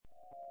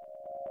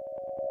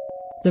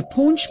The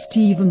Paunch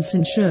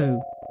Stevenson Show.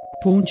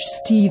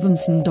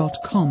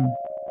 PaunchStevenson.com.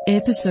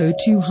 Episode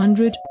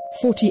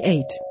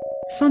 248.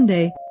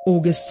 Sunday,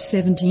 August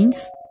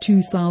 17th,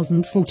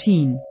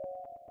 2014.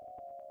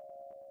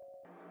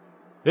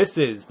 This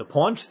is The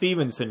Paunch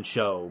Stevenson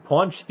Show,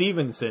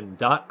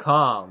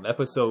 PaunchStevenson.com,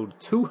 episode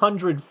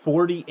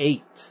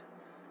 248.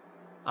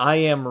 I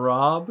am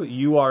Rob,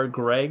 you are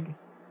Greg.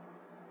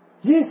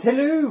 Yes,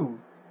 hello!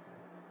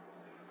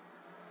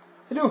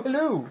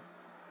 Hello!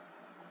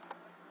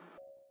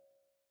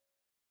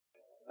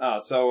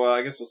 So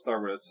I guess we'll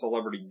start with a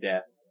celebrity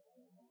death.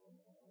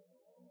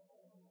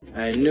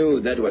 I knew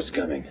that was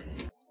coming.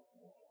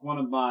 It's one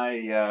of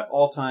my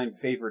all-time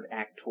favorite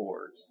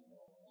actors.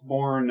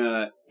 Born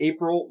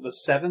April the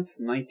 7th,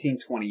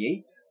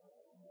 1928.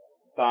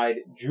 Died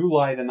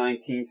July the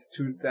 19th,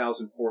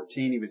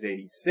 2014. He was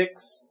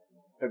 86.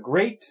 The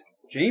great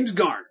James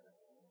Garner.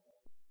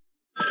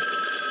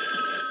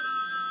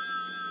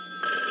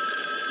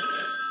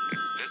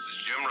 This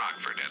is Jim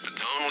Rockford. At the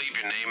tone, leave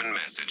your name and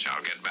message.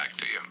 I'll get back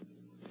to you.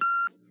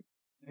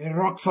 Hey,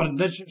 Rockford,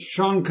 this is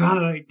Sean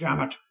Connery,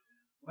 damn it.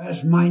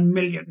 Where's my $1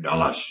 million?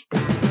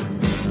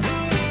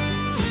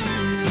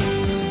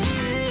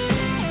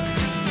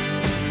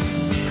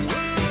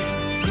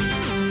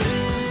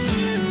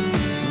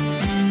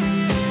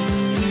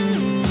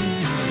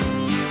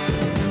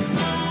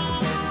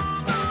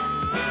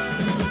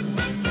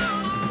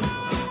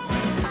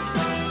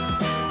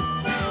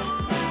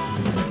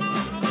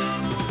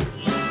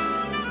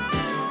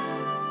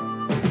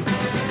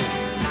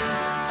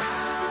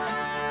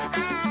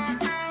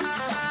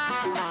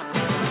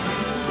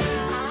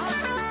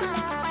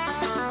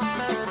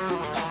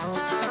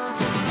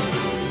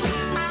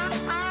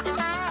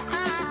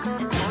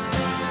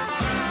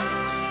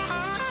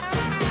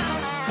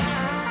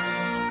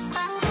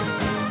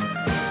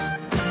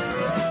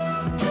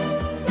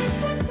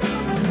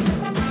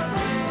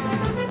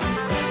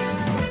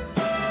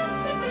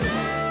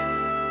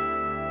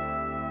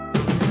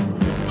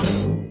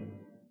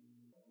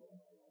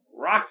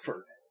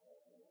 Rockford.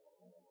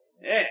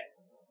 Yeah.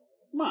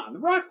 Come on, the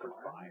Rockford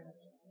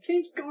Files.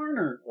 James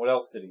Garner. What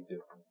else did he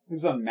do? He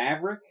was on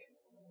Maverick.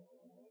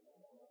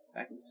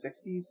 Back in the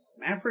 60s.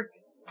 Maverick?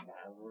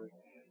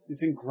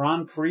 He's in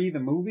Grand Prix, the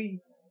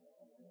movie.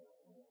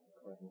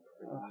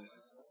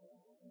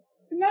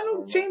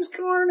 No, James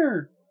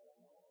Garner.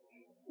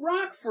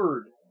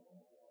 Rockford.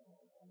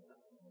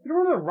 You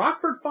don't know the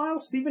Rockford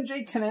Files? Stephen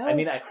J. Cannell? I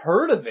mean, I've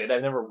heard of it,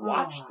 I've never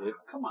watched it.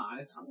 Come on,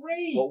 it's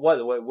great.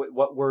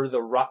 What were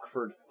the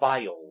Rockford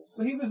Files?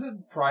 Well, he was a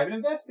private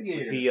investigator.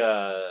 Was he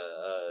a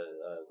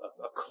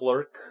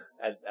clerk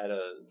at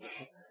a...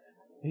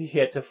 He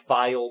had to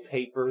file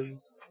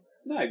papers?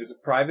 No, he was a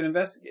private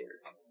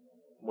investigator.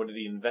 What did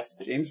he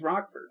investigate? James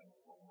Rockford.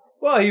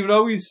 Well, he would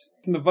always...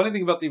 And the funny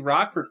thing about the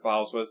Rockford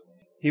Files was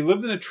he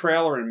lived in a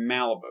trailer in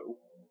Malibu.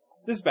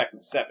 This is back in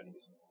the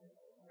 70s.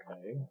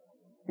 Okay.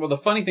 Well, the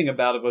funny thing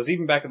about it was,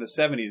 even back in the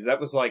 70s,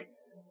 that was like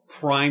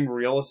prime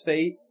real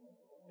estate.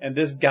 And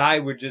this guy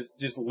would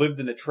just lived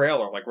in a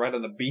trailer, like right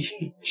on the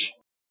beach.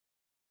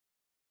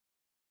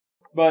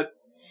 But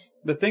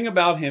the thing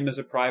about him as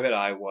a private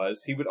eye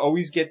was, he would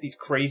always get these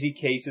crazy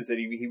cases that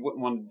he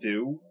wouldn't want to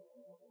do.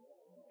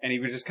 And he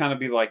would just kind of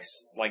be like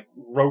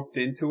roped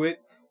into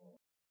it.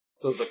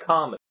 So it was a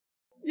comedy.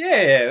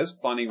 Yeah, it was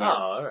funny. When,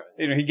 alright.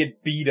 You know, he'd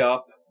get beat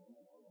up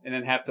and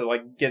then have to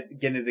like get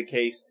into the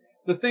case.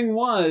 The thing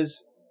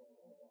was,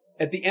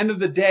 at the end of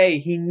the day,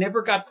 he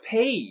never got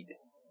paid.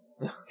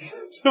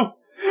 So,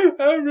 I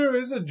don't know,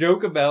 there's a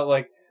joke about,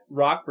 like,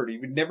 Rockford. He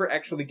would never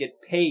actually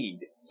get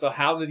paid. So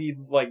how did he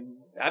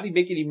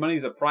make any money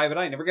as a private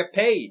eye? He never got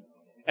paid.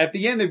 At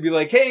the end, they'd be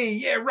like, hey,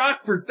 yeah,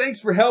 Rockford, thanks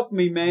for helping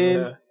me, man.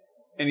 Yeah.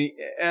 And he,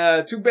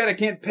 too bad I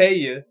can't pay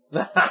you.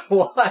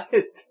 What?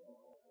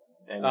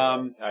 And,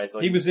 alright, so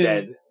he he's was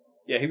dead.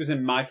 He was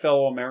in My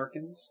Fellow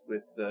Americans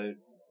with,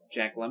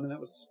 Jack Lemmon. That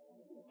was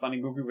a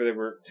funny movie where there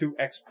were two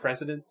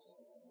ex-presidents.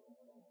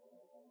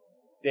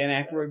 Dan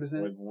Aykroyd was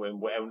in it.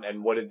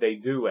 And what did they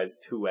do as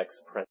two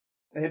ex-presidents?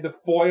 They had to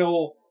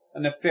foil a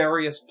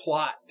nefarious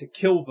plot to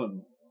kill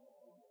them,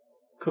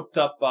 cooked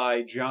up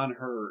by John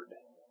Hurd.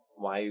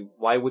 Why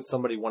would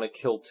somebody want to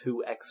kill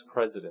two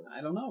ex-presidents?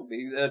 I don't know.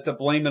 To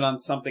blame it on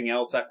something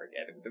else, I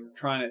forget. They were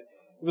trying to...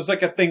 It was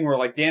like a thing where,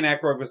 like, Dan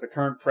Aykroyd was the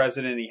current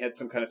president, he had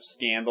some kind of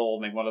scandal,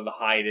 and they wanted to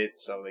hide it,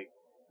 so they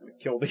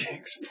killed the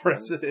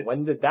ex-presidents.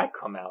 When did that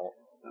come out?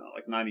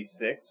 Like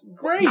 96.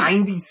 Great!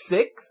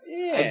 96?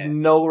 Yeah. I have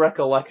no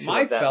recollection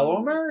My of that Fellow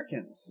movie.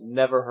 Americans.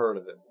 Never heard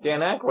of it.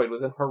 Dan Aykroyd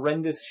was in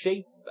horrendous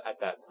shape at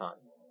that time.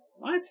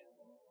 What?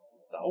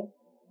 So?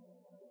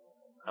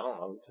 I don't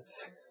know,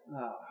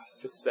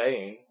 just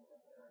saying.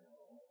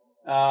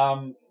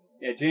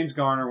 Yeah, James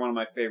Garner, one of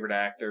my favorite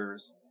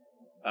actors.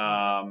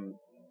 Yeah,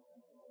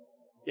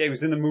 he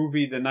was in the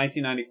movie, the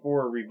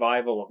 1994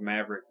 revival of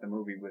Maverick, the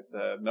movie with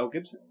Mel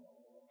Gibson.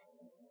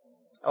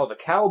 Oh, the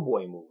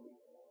cowboy movie.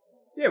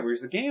 Yeah, where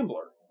he's the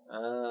gambler.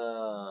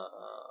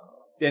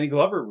 Danny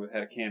Glover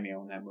had a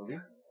cameo in that movie.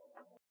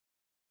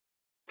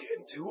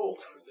 Getting too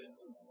old for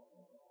this.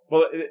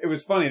 Well, it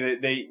was funny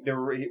that they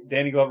were,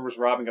 Danny Glover was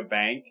robbing a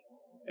bank,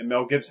 and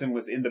Mel Gibson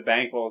was in the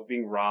bank while it was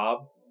being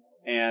robbed,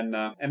 and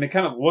they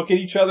kind of look at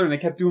each other, and they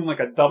kept doing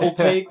like a double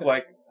take,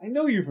 like, I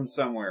know you from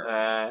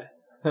somewhere.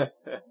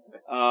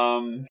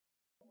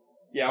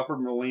 Yeah, Alfred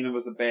Molina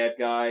was the bad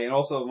guy, and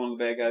also one of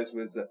the bad guys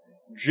was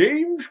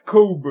James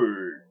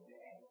Coburn.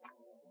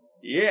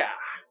 Yeah.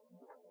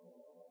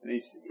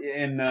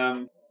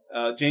 And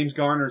James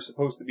Garner is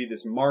supposed to be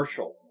this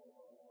marshal.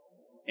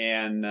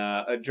 And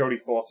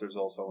Jodie Foster's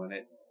also in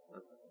it.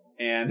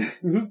 And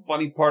this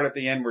funny part at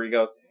the end where he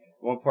goes,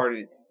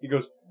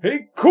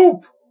 "Hey,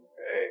 Coop!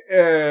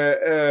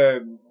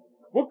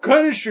 What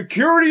kind of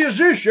security is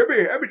this? I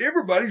mean,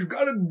 everybody's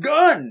got a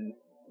gun!"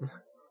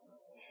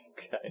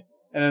 Okay.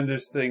 And then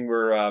there's this thing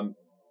where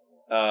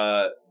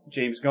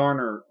James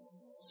Garner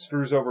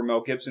screws over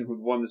Mel Gibson, who'd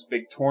won this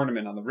big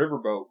tournament on the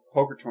riverboat,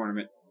 poker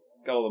tournament,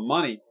 got all the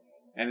money,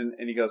 and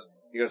he goes,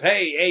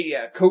 hey,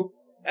 Coop,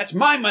 that's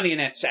my money in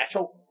that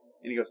satchel.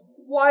 And he goes,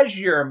 "Was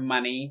your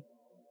money?"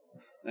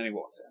 Then he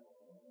walks out.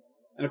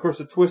 And of course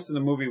the twist in the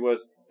movie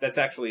was, that's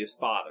actually his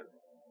father.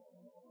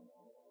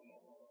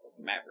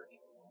 Maverick.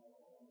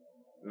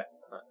 I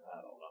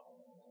don't know.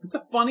 It's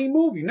a funny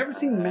movie. You've never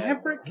seen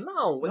Maverick?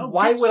 No. Mel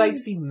Why would I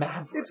Gibson? see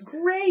Maverick? It's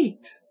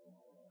great.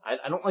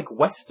 I don't like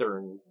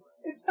westerns.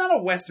 It's not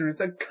a western. It's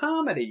a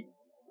comedy.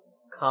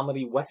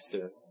 Comedy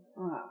western.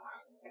 Oh,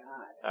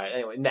 God. Alright,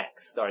 anyway,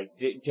 next. Alright,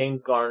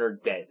 James Garner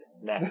dead.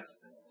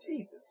 Next.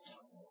 Jesus.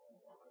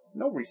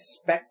 No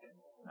respect.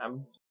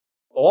 I'm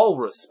all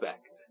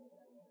respect.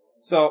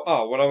 So,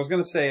 what I was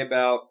going to say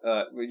about,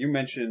 you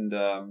mentioned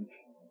Dan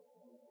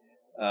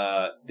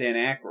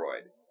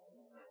Aykroyd.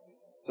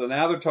 So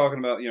now they're talking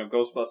about,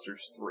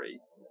 Ghostbusters 3.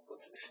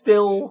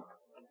 Still,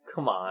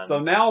 come on. So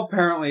now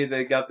apparently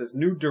they got this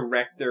new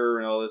director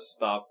and all this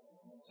stuff.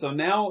 So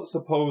now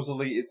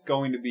supposedly it's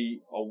going to be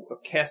a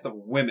cast of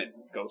women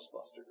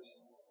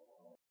Ghostbusters.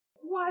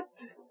 What?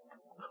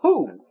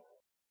 Who?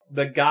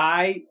 The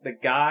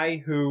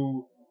guy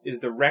who is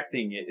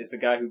directing it is the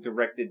guy who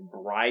directed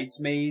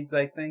Bridesmaids,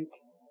 I think.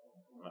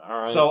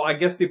 Alright. So I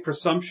guess the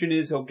presumption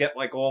is he'll get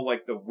like all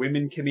like the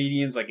women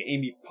comedians like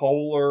Amy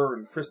Poehler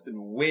and Kristen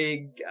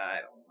Wiig.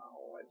 I don't know.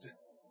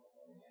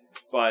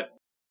 But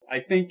I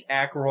think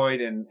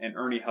Aykroyd and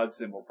Ernie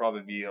Hudson will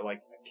probably be like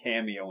a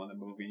cameo in the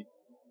movie.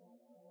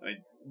 I mean,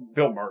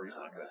 Bill Murray's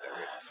not going to do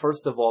it.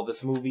 First of all,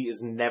 this movie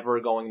is never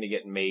going to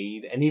get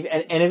made, and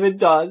if it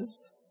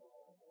does,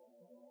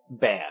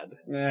 bad.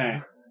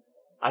 Yeah.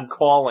 I'm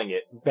calling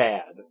it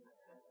bad.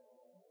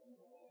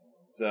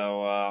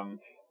 So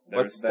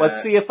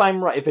let's see if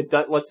I'm right.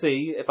 Let's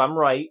see if I'm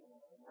right.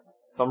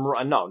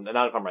 No,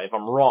 not if I'm right. If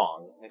I'm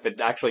wrong, if it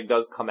actually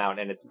does come out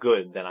and it's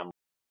good, then I'm.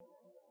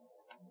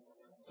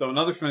 So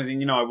another funny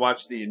thing, I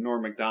watched the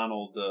Norm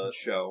Macdonald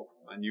show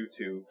on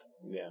YouTube.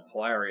 Yeah.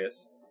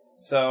 Hilarious.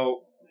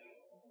 So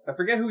I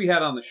forget who he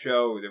had on the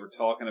show. They were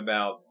talking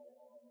about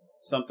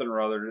something or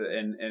other,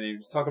 and he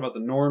was talking about the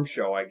Norm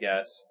show, I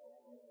guess.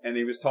 And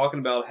he was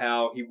talking about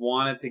how he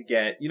wanted to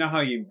get,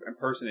 how he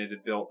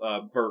impersonated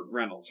Burt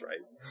Reynolds,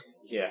 right?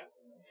 Yeah.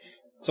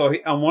 So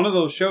on one of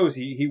those shows,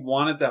 he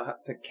wanted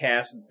to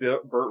cast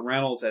Burt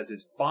Reynolds as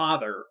his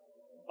father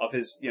of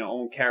his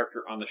own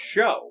character on the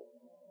show.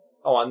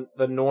 Oh, on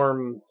the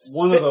Norm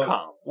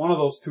sitcom. One of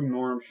those two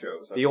Norm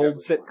shows. The old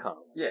sitcom.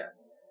 Yeah.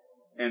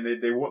 And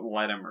they wouldn't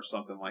let him or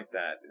something like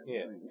that.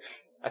 Yeah.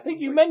 I think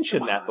you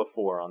mentioned that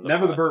before on the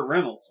Never podcast. the Burt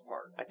Reynolds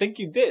part. I think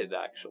you did,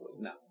 actually.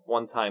 No.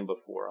 One time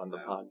before on the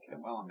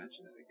podcast. Well, I'll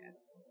mention it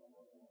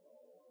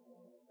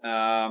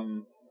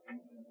again.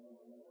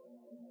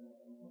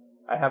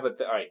 I have it.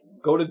 Alright,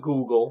 go to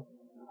Google.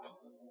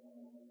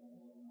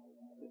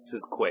 This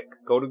is quick.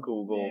 Go to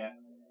Google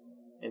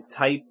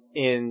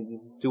and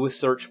do a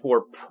search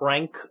for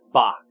Prank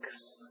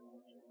Box.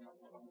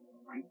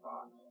 Prank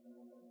Box.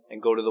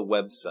 And go to the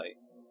website.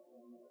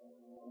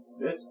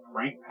 This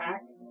Prank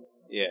Pack?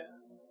 Yeah.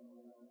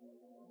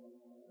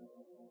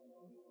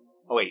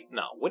 Oh wait,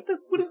 no. What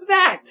is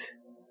that?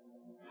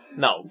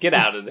 No, get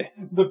out of there.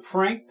 The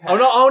Prank Pack.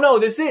 Oh no,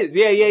 this is.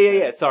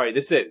 Yeah. Sorry,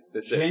 this is.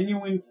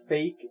 Genuine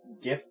fake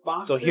gift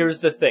boxes? So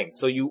here's the thing.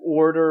 So you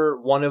order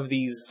one of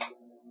these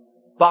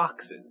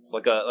boxes,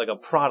 like a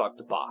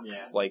product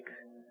box, like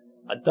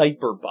a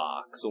diaper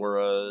box or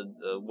a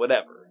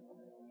whatever.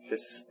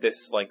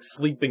 This like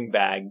sleeping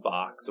bag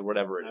box or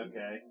whatever it is.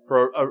 Okay.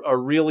 For a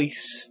really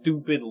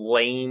stupid,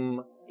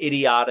 lame,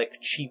 idiotic,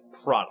 cheap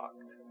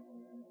product.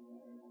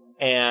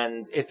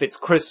 And if it's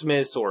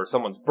Christmas or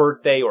someone's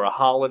birthday or a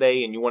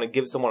holiday and you want to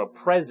give someone a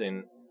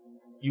present,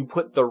 you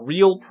put the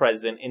real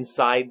present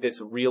inside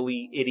this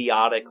really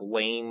idiotic,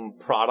 lame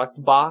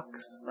product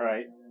box.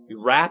 Right.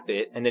 You wrap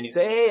it, and then you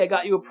say, "Hey, I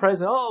got you a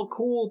present. Oh,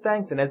 cool,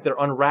 thanks." And as they're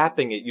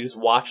unwrapping it, you just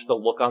watch the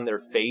look on their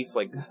face,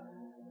 like,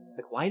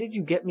 why did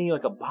you get me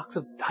like a box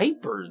of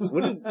diapers?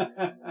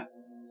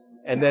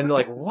 And then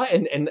like, what?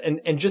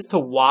 And just to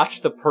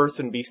watch the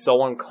person be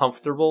so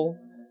uncomfortable.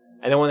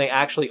 And then when they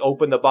actually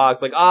open the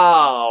box, like,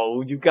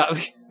 oh,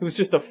 it was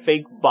just a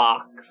fake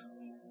box.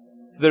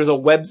 So there's a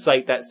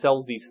website that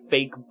sells these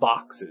fake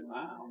boxes.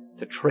 Wow.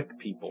 to trick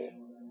people.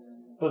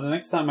 So the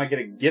next time I get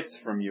a gift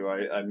from you,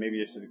 I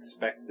maybe I should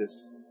expect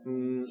this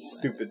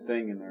stupid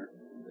thing in there.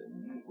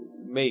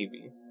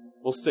 Maybe.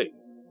 We'll see.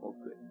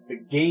 The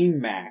Game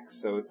Max.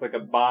 So it's like a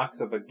box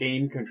of a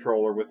game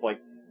controller with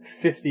like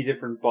 50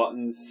 different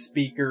buttons,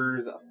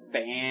 speakers, a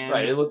fan.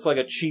 Right, it looks like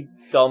a cheap,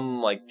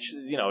 dumb,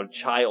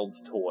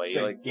 child's toy.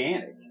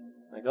 Gigantic.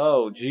 Like,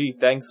 oh, gee,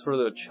 thanks for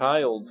the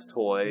child's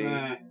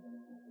toy.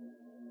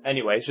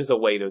 Anyway, it's just a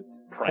way to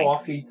prank.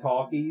 Coffee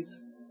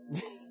talkies.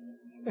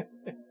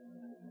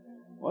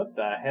 What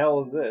the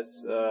hell is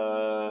this?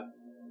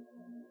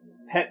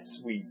 Pet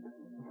sweep.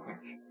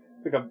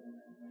 It's like a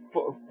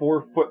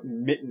 4-foot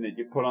mitten that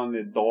you put on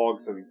the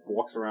dog so he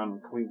walks around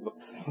and cleans the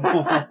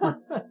floor.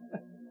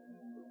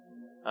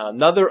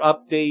 Another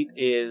update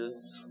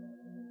is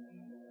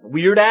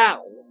Weird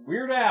Al.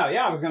 Weird Al,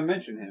 yeah, I was going to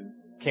mention him.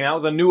 Came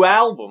out with a new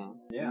album.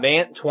 Yeah.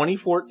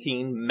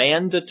 2014,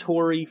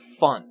 Mandatory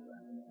Fun.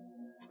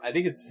 I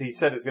think he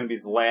said it's going to be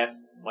his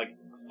last,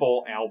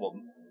 full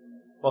album.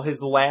 Well,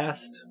 his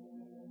last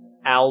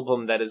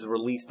album that is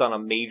released on a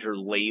major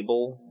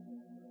label.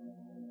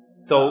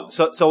 So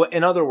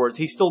in other words,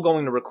 he's still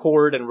going to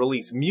record and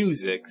release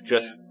music,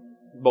 just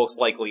most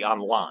likely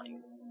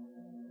online.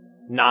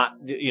 Not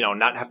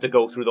have to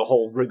go through the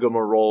whole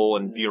rigmarole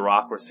and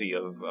bureaucracy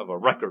of a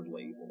record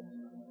label.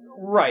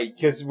 Right,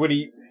 because what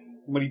he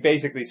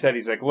basically said,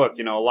 he's like, look,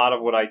 a lot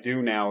of what I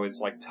do now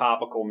is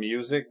topical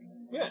music.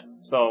 Yeah.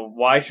 So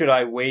why should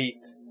I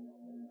wait,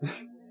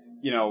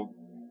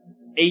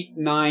 8,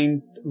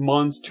 9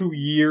 months, 2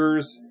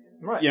 years,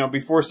 right?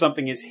 Before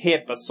something is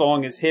hip, a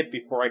song is hip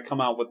before I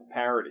come out with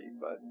parody.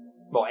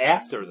 But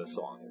after the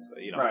song is,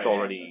 right,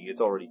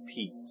 it's already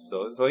peaked.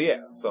 So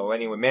yeah. So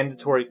anyway,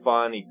 Mandatory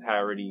Fun. He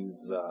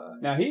parodies.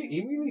 Now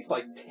he released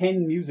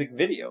 10 music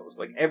videos,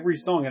 every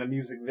song in a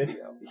music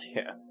video.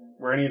 Yeah.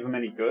 Were any of them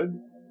any good?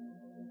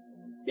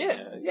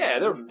 Yeah,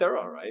 they're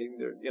all right.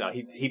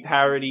 He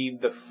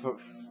parodied the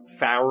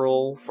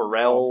Pharrell,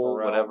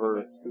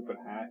 whatever, that stupid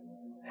hat.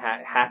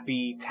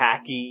 Happy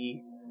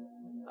Tacky,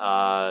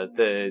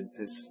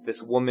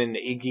 this woman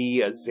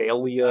Iggy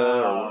Azalea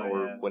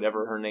or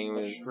whatever her name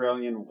is,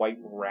 Australian white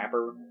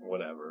rapper,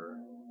 whatever,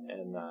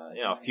 and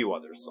a few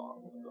other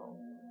songs. So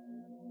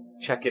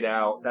check it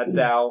out. That's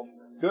out.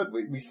 It's good.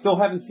 We still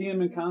haven't seen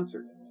him in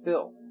concert.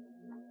 Still,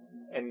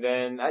 and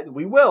then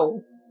we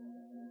will.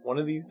 One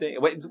of these days.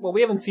 Well,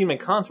 we haven't seen him in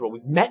concert, but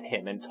we've met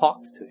him and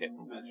talked to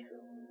him. That's true.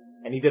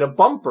 And he did a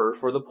bumper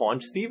for the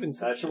Paunch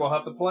Stevenson. That's we'll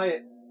have to play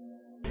it.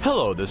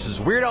 Hello, this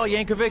is Weird Al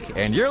Yankovic,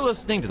 and you're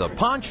listening to the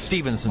Paunch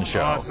Stevenson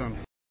Show. Awesome.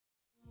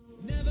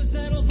 Never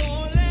settle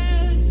for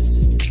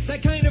less.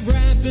 That kind of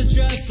rap is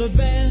just the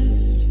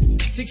best.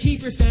 To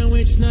keep your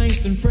sandwich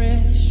nice and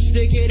fresh,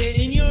 stick it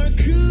in your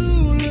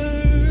cooler.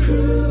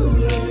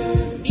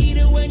 Eat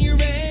it when you're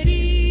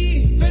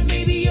ready. Then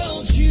maybe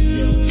you'll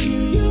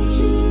choose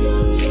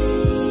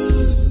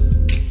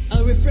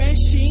a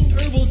refreshing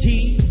herbal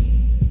tea.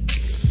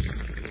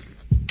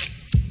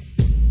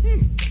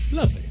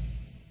 Lovely.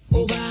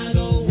 Oh, by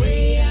the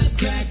way, I've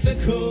cracked the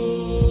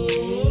code.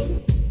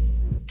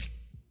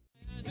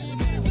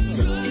 It's a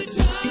good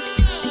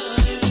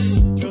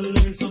time to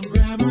learn some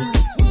grammar.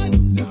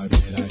 Now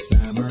did I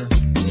stammer?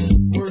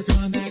 Work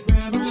on that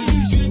grammar.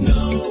 You should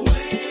know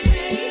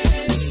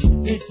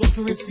when it's look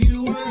for its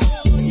viewer.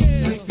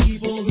 Like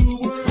people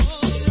who were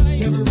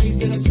never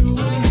raised in a sewer.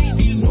 I hate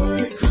these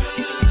word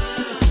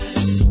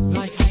crimes.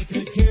 Like I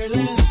could care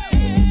less.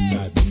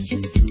 That means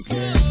you do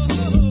care.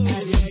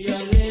 At least a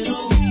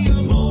little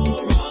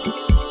moron.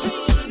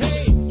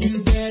 Hey, you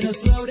better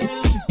slow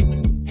down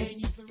and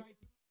use the right.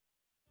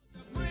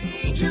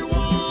 Break your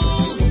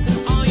walls.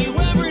 All you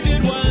ever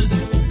did was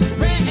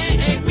wreck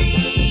me.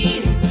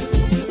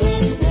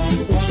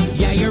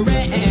 Yeah, you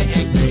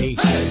wrecked me.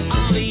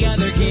 All the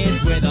other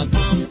kids with a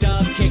pumped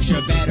up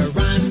picture better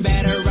run,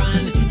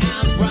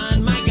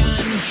 outrun my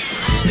gun.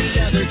 All the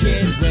other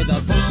kids with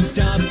a pumped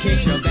up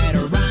picture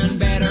better run,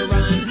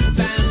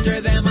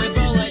 faster than my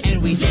bullet.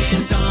 And we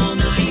danced all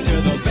night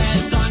to the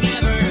best song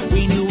ever.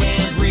 We knew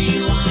every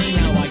line,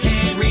 now I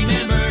can't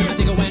remember. I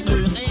think I went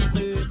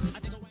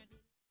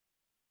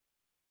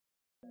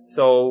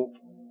So,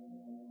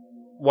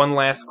 one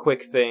last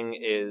quick thing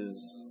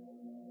is,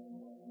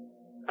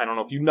 I don't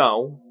know if you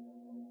know,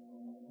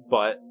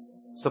 but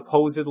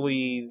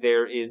supposedly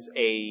there is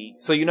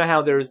so you know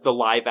how there's the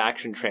live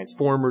action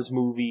Transformers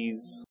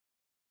movies,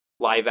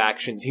 live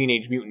action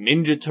Teenage Mutant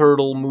Ninja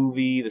Turtle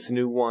movie, this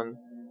new one,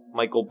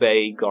 Michael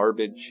Bay,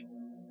 garbage.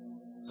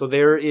 So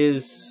there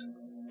is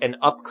an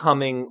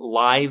upcoming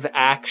live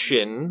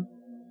action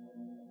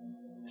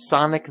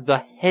Sonic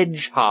the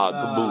Hedgehog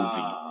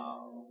movie.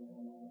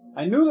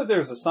 I knew that there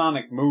was a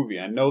Sonic movie.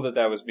 I know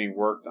that was being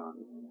worked on.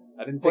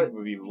 I didn't think it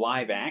would be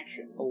live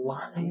action.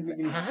 Live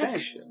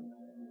action.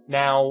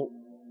 Now,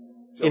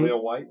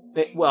 Jaleel White?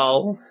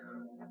 Well,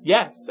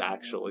 yes,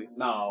 actually.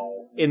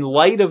 No. In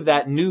light of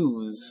that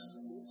news,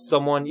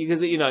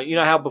 because you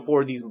know how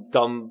before these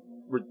dumb,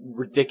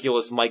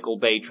 ridiculous Michael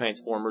Bay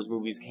Transformers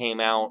movies came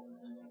out,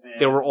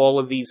 there were all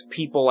of these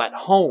people at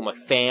home,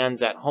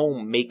 fans at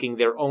home, making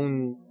their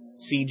own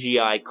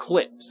CGI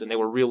clips, and they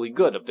were really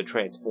good of the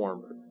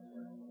Transformers.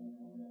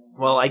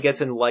 Well, I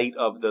guess in light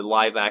of the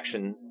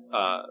live-action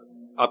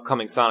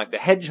upcoming Sonic the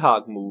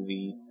Hedgehog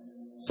movie,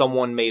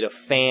 someone made a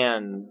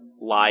fan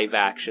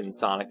live-action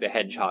Sonic the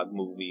Hedgehog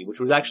movie, which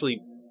was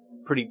actually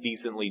pretty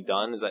decently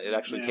done. It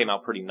actually came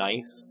out pretty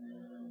nice.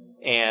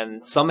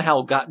 And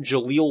somehow got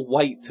Jaleel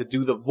White to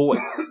do the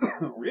voice.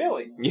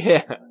 Really?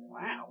 Yeah.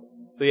 Wow.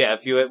 So yeah,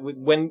 if you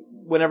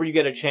whenever you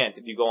get a chance,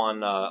 if you go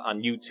on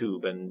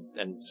YouTube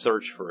and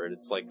search for it,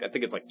 it's I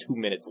think it's 2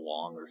 minutes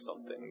long or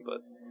something.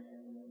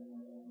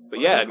 But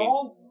yeah, I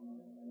mean,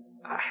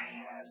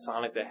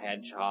 Sonic the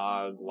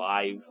Hedgehog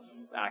live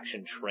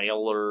action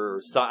trailer.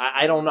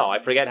 I don't know. I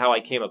forget how I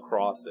came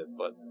across it,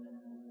 but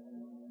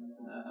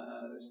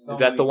is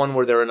that the one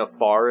where they're in a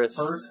forest?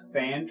 First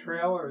fan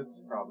trailer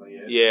is probably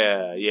it.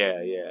 Yeah.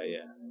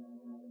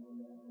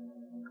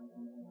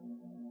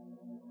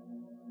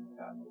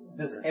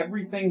 Does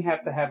everything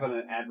have to have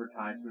an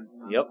advertisement?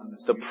 Yep. On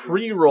this The YouTube?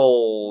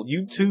 pre-roll.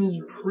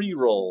 YouTube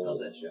pre-roll.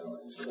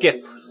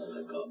 Skip.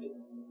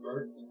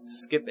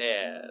 Skip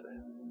ad.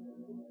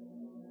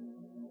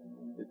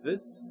 Is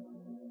this?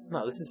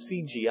 No, this is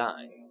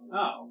CGI.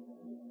 Oh.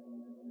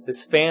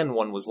 This fan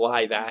one was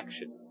live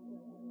action.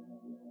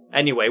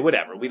 Anyway,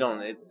 whatever.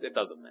 It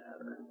doesn't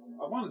matter.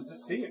 I wanted to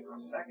just see it for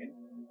a second.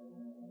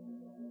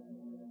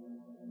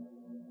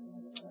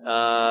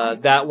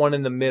 That one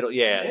in the middle.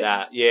 Yeah, This?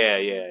 that.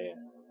 Yeah.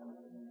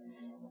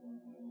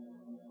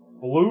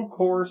 Blue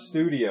Core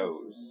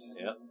Studios.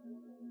 Yep.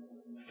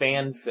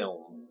 Fan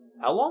film.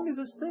 How long is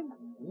this thing?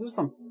 This is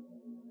from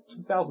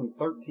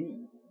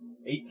 2013.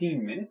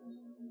 18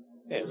 minutes?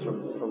 Yeah, it's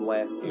from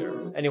last year.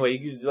 Anyway,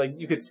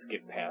 you could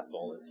skip past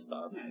all this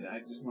stuff. I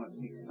just want to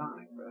see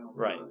Sonic, but I don't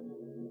see Right. it.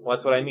 Well,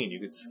 that's what I mean. You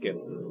could skip.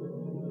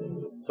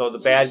 So the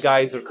bad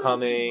guys are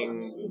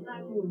coming. It's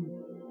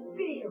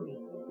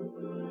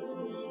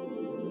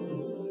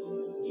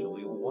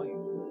Jaleel White.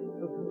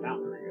 It doesn't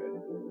sound very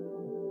good.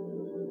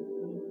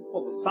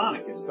 Well, the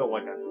Sonic is still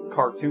like a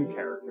cartoon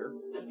character.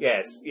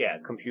 Yes, yeah,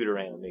 computer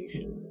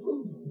animation.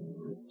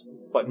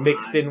 But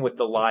mixed in with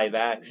the live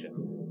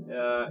action.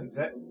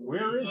 Exactly.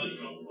 Where is he?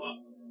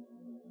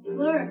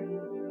 Blur.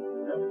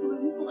 The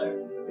blue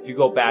blur. If you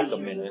go back a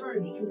minute.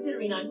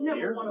 Considering I'm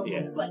number one on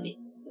Yeah. Robotnik.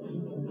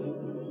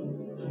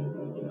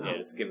 Yeah,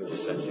 just give it a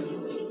second.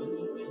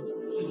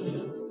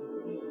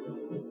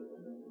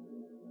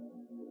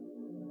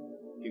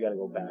 So you gotta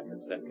go back a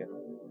second.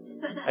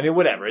 I mean,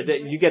 whatever.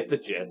 You get the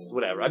gist.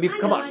 Whatever. I mean,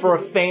 come on. For a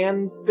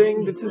fan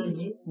thing, this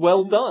is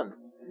well done.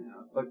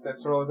 It's like that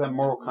sort of that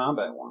Mortal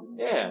Kombat one.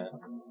 Yeah.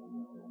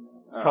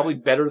 It's All probably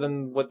better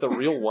than what the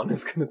real one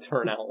is going to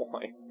turn out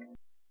like.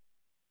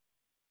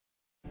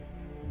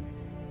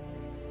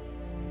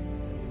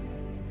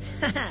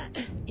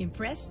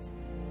 Impressed?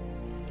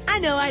 I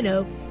know. I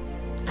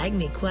can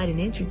make quite an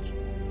entrance.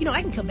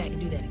 I can come back and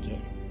do that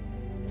again.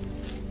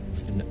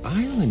 An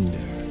islander.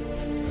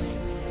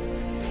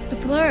 The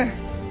blur.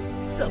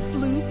 The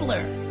blue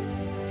blur.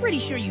 Pretty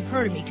sure you've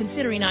heard of me,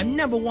 considering I'm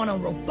number one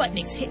on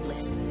Robotnik's hit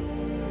list.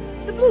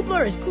 The blue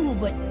blur is cool,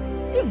 but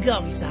you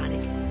got me, Sonic.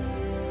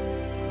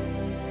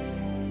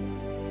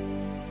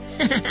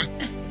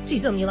 See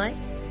something you like?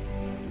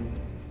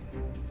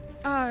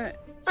 I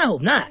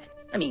hope not.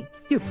 I mean,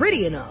 you're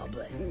pretty and all,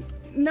 but...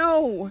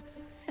 No.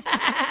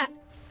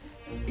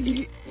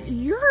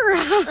 You're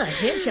a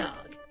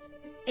hedgehog.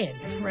 And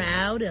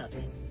proud of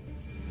it.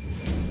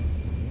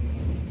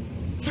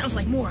 Sounds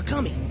like more are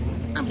coming.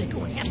 I'm gonna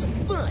go and have some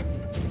fun.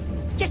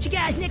 Catch you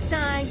guys next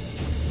time.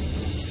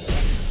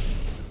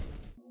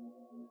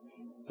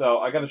 So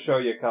I got to show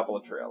you a couple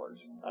of trailers.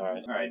 All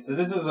right. So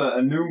this is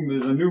a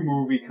new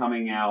movie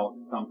coming out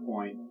at some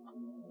point.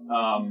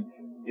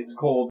 It's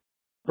called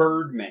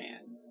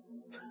Birdman,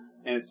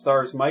 and it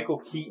stars Michael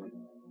Keaton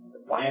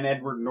and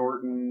Edward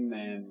Norton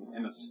and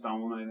Emma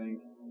Stone, I think.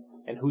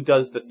 And who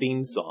does the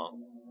theme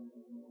song?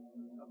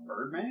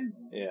 Birdman?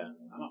 Yeah.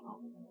 I don't know.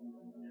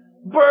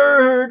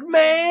 Birdman!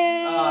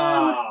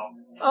 Oh,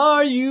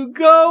 Are you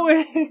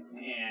going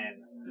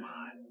man.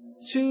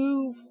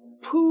 to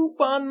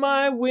poop on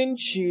my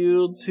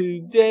windshield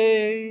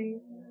today?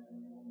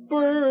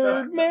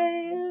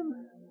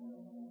 Birdman!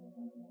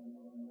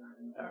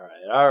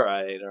 All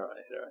right.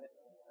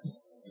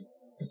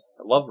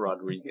 I love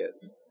Rodriguez.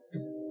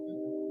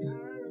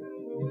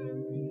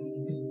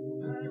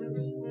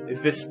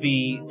 Is this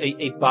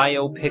a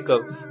biopic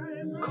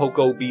of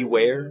Coco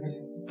Beware,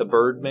 the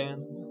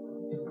Birdman?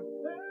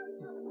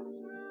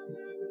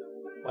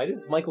 Why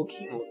does Michael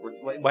Keaton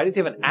why does he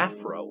have an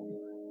afro?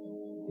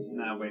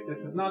 No, wait,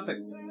 this is not the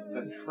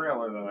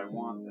trailer that I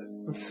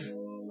wanted.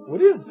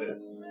 What is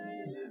this?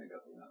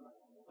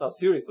 No,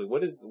 seriously,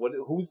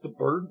 who's the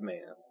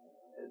Birdman?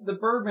 The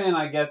Birdman,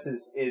 I guess,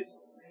 is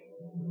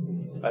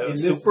A in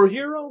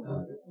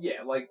superhero?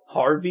 Yeah, like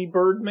Harvey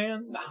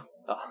Birdman? No.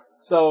 Oh.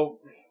 So,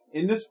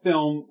 in this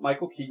film,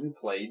 Michael Keaton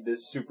played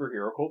this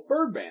superhero called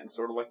Birdman,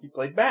 sort of like he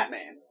played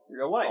Batman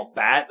real life. A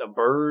bat, a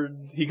bird.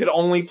 He could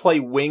only play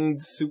winged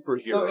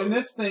superheroes. So in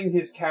this thing,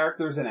 his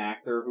character's an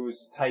actor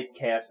who's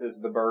typecast as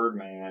the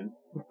Birdman,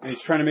 and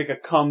he's trying to make a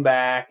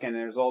comeback, and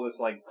there's all this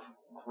like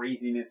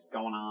craziness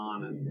going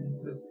on.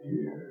 And this,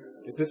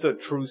 is this a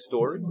true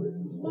story?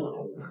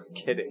 No,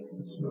 kidding.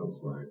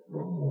 Smells like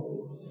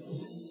balls.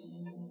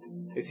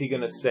 Is he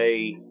gonna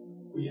say,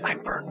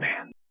 "I'm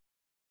Birdman"?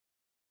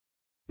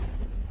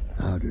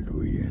 How did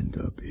we end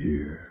up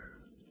here?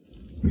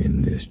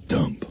 In this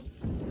dump.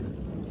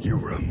 You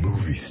were a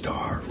movie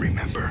star,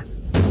 remember?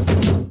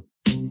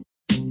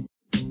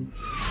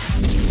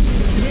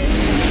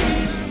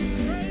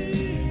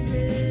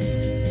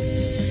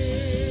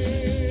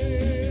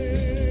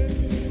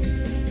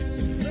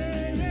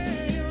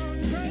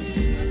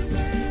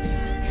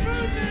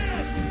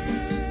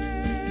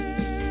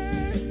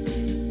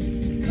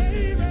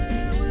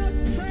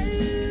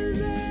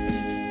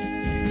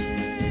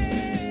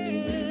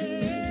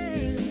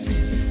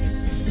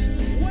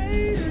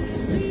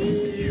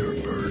 You're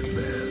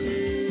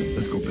Birdman.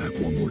 Let's go back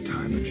one more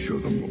time and show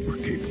them what we're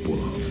capable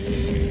of.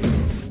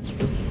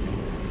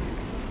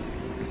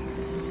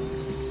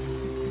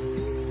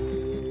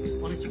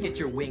 Why don't you get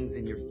your wings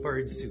in your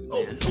bird suit,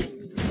 man?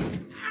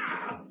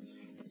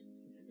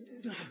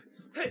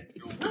 Hey!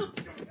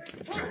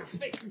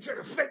 Try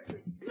to fake me!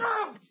 No!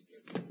 Ow!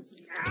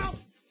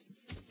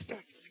 I'm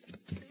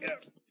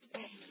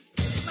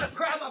gonna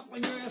crab up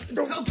on your ass and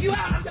choke you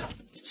out! I'm gonna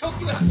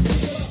choke you out!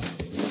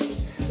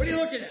 What are you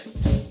looking at?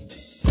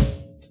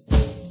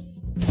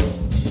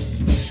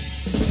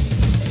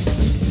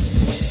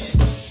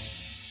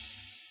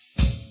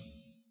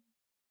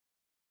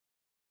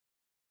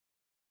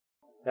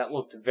 That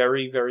looked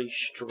very, very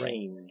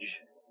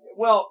strange.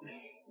 well,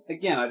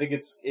 again, I think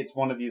it's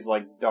one of these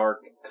like dark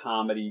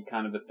comedy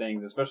kind of a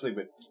things, especially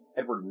with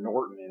Edward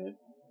Norton in it.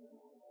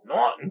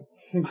 Norton?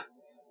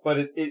 But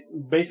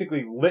it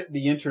basically lit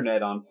the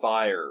internet on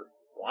fire.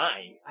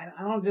 Why?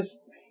 I don't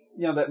just,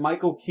 that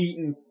Michael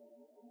Keaton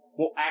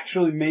will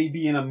actually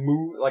maybe in a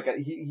movie, like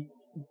he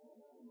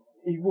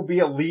will be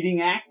a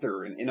leading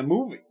actor in a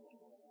movie.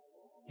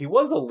 He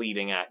was a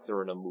leading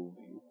actor in a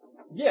movie.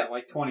 Yeah,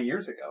 like 20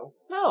 years ago.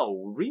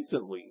 No,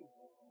 recently.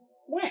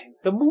 When?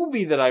 The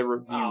movie that I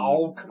reviewed.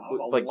 Oh, come on, it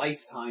was a like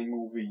Lifetime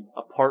movie.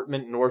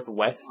 Apartment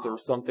Northwest or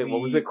something.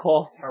 What was Please. it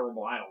called?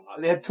 Terrible, I don't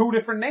know. They had two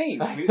different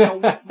names. We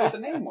didn't know what the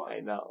name was.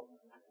 I know.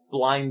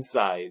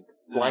 Blindsided.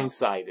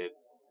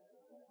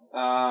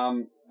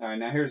 Alright,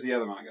 now here's the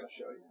other one I gotta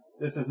show you.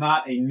 This is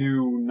not a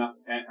new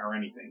or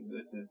anything.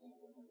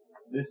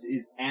 This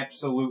is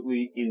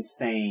absolutely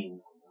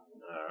insane.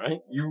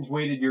 Alright. You've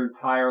waited your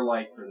entire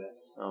life for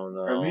this. Oh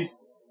no. Or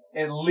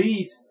at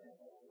least,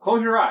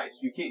 close your eyes.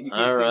 You can't see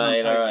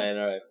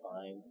Alright,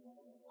 fine.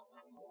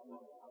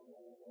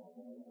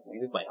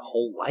 Waited my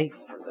whole life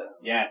for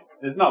this. Yes.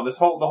 No, the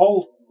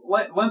whole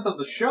length of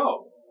the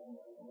show.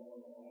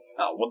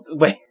 Oh,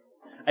 wait.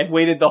 I've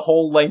waited the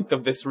whole length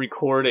of this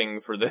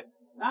recording for this.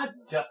 Not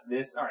just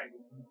this. Alright.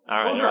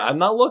 Alright, I'm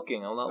not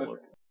looking.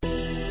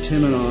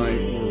 Tim and I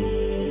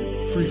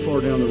were pretty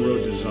far down the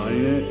road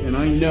designing it, and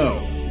I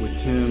know with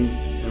Tim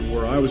and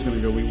where I was going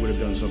to go, we would have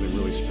done something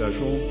really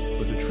special.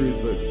 But the truth,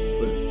 but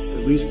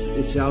at least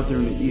it's out there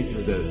in the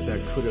ether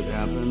that could have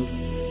happened,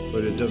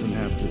 but it doesn't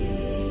have to.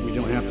 We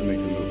don't have to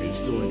make the movie. It's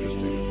still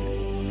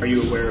interesting. Are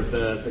you aware of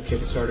the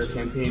Kickstarter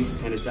campaign to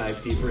kind of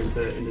dive deeper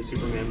into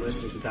Superman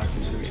Lives? There's a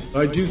documentary.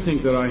 I do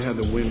think that I had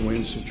the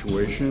win-win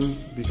situation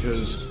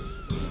because,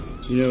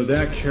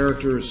 that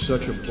character is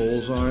such a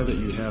bullseye that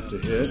you have to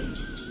hit.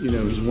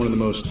 He's one of the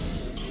most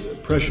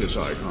precious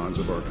icons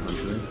of our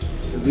country.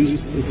 At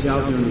least it's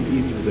out there in the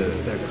ether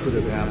that could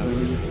have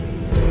happened.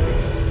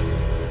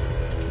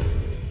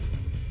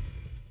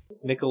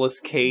 Nicolas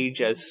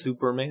Cage as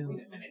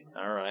Superman?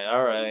 Alright.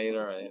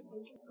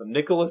 So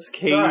Nicolas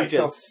Cage Sorry, as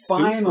so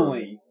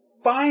Superman.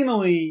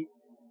 finally,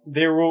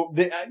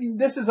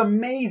 this is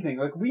amazing.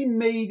 Like, we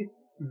made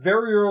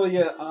very early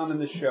on in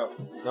the show.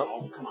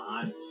 Oh, come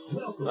on.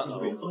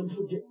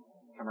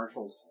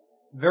 Commercials.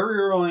 Very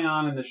early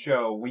on in the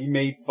show, we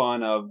made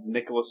fun of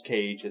Nicolas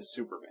Cage as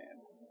Superman.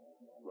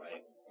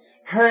 Right.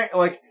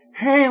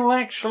 Hey,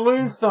 Lex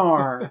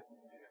Luthor.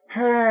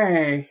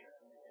 Hey.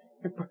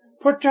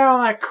 Put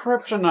down that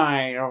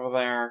kryptonite over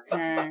there,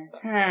 okay?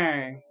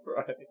 Hey.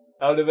 Right.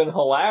 That would have been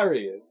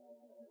hilarious.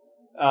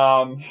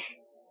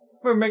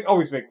 We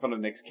always make fun of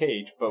Nick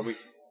Cage, but we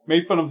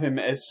made fun of him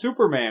as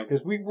Superman,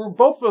 because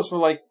both of us were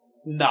like,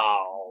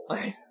 no.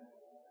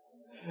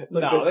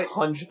 This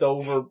hunched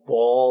over,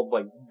 bald,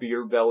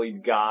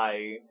 beer-bellied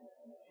guy.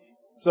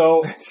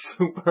 So,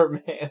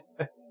 Superman.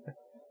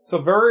 So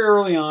very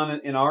early on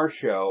in our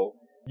show,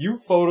 you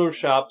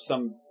photoshopped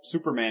some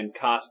Superman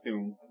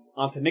costume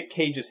onto Nick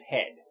Cage's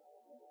head.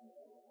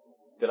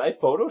 Did I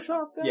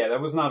Photoshop that? Yeah, that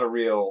was not a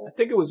real... I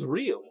think it was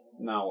real.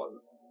 No, it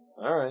wasn't.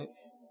 Alright.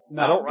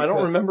 No, I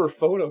don't remember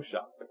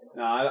Photoshopping.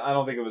 No, I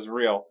don't think it was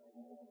real.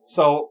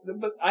 So,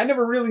 but I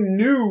never really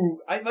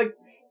knew...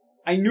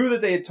 I knew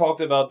that they had talked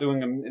about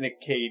doing a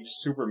Nick Cage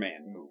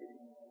Superman movie.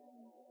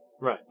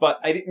 Right. But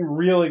I didn't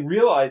really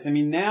realize,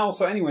 now,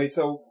 so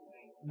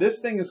this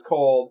thing is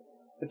called,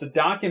 it's a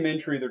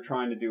documentary they're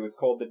trying to do. It's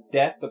called The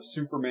Death of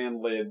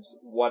Superman Lives,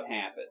 What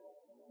Happened?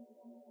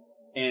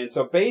 And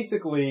so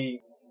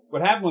basically,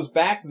 what happened was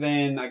back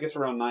then, I guess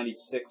around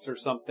 96 or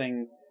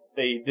something,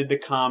 they did the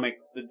comic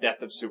The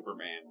Death of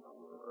Superman.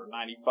 Or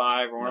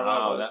 95 or whatever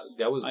No, that was.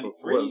 that was 93?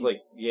 before. It was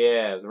like,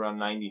 yeah, it was around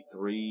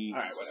 93.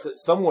 All right, whatever.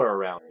 Somewhere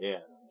around, yeah.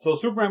 So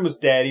Superman was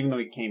dead, even though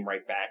he came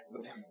right back a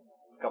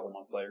couple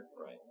months later.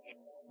 Right.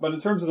 But in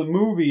terms of the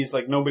movies,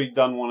 like, nobody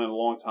done one in a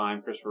long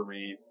time, Christopher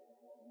Reeve.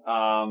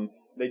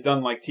 They've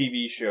done, like,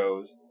 TV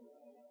shows.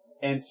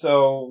 And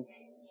so,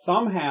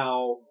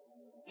 somehow,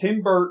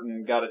 Tim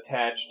Burton got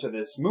attached to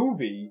this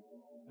movie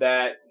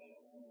that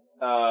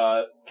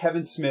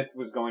Kevin Smith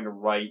was going to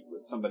write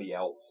with somebody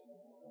else.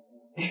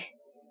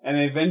 And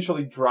they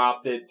eventually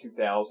dropped it in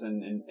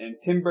 2000. And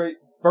Tim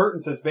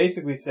Burton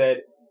basically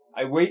said,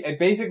 I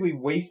basically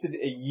wasted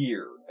a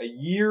year. A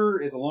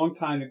year is a long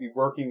time to be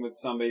working with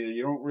somebody that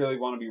you don't really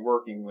want to be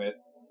working with.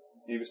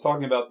 And he was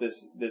talking about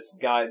this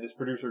guy, this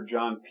producer,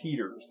 John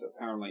Peters.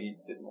 Apparently he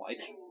didn't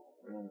like.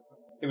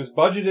 It was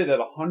budgeted at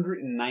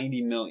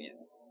 $190 million.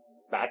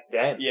 Back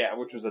then? Yeah,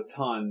 which was a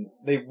ton.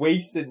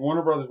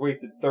 Warner Brothers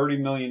wasted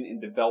 $30 million in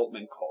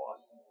development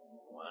costs.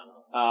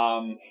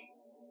 Wow.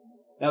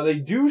 Now they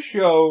do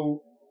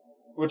show,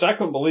 which I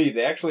couldn't believe,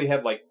 they actually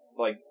had like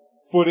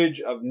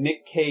footage of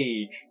Nick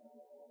Cage,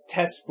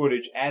 test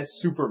footage as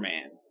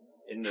Superman.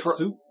 In the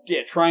suit?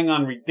 Yeah, trying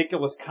on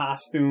ridiculous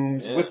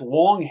costumes, with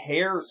long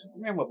hair.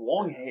 Superman with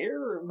long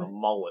hair? A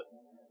mullet.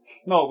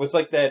 No, it was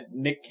like that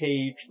Nick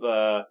Cage,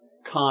 the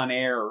Con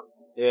Air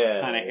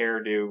kind of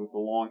hairdo with the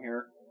long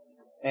hair.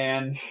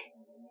 And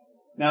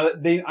now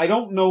I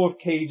don't know if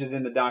Cage is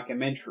in the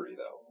documentary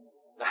though.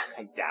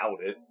 I doubt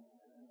it.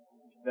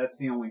 That's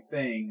the only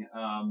thing.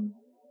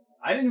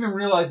 I didn't even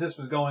realize this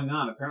was going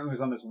on. Apparently it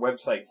was on this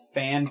website,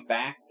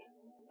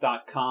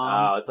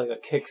 fanbacked.com. Oh, it's like a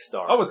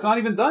Kickstarter. Oh, it's not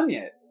even done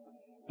yet.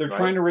 They're Right.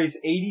 trying to raise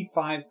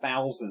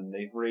 $85,000.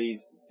 They've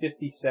raised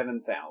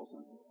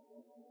 $57,000.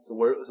 So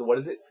what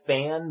is it?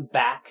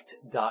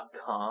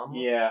 Fanbacked.com?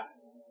 Yeah.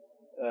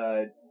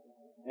 And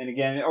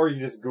again, or you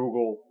just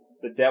Google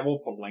we'll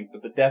put a link,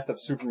 but The Death of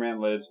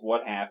Superman Lives,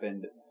 What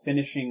Happened,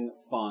 Finishing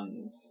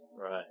Funds.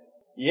 Right.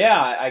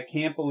 Yeah, I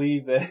can't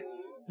believe that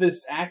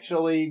this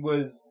actually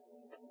was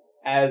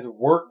as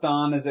worked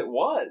on as it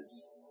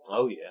was.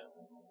 Oh yeah.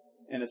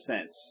 In a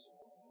sense.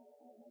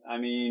 I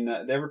mean,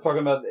 they were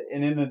talking about,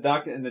 and in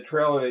the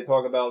trailer they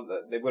talk about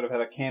they would have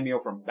had a cameo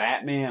from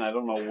Batman. I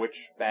don't know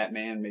which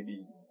Batman,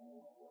 maybe.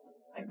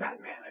 I'm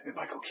Batman. I've been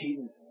Michael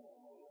Keaton.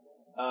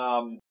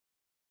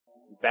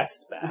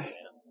 Best Batman.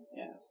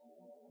 Yes.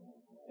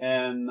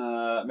 And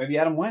maybe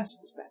Adam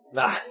West is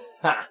Batman.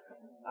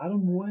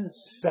 Adam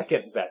West.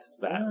 Second best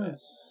Batman.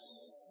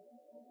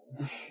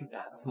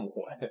 Adam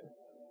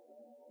West.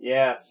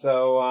 Yeah,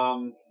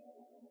 so,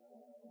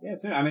 yeah,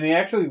 I mean, they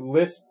actually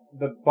list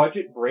the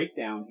budget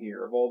breakdown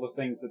here of all the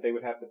things that they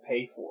would have to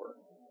pay for,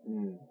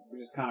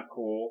 which is kind of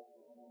cool.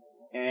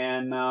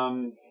 And, I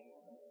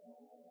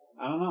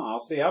don't know,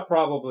 I'll see, I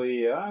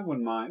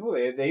wouldn't mind. Well,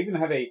 they even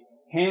have a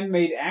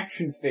handmade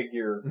action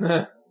figure.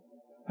 It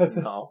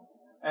doesn't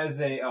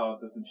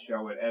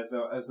show it, as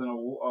a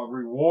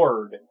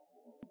reward.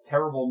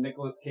 Terrible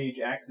Nicolas Cage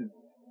action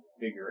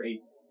figure.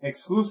 An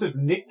exclusive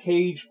Nick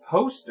Cage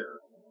poster.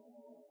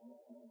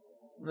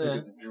 So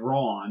it's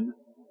drawn.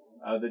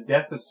 The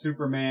Death of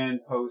Superman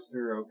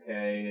poster,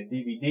 okay. A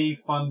DVD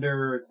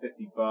funder, it's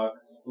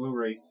 $50.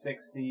 Blu-ray,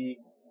 $60.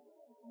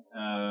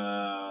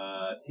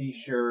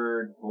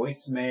 T-shirt,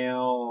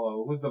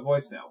 voicemail. Who's the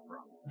voicemail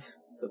from?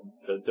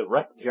 The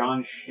director.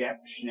 John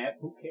Schnepp,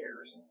 who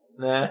cares?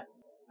 Nah.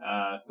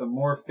 Some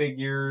more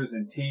figures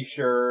and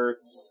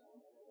T-shirts.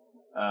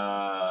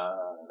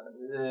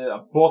 A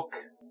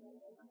book.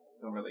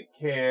 Don't really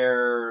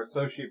care.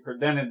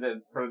 Then in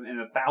the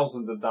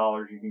thousands of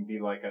dollars, you can be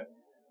like an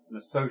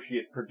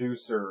associate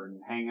producer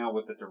and hang out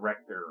with the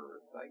director.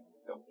 It's like,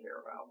 don't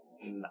care about.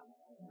 No.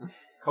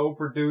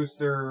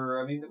 Co-producer.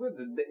 I mean,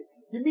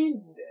 you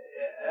mean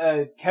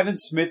Kevin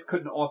Smith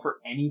couldn't offer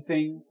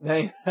anything?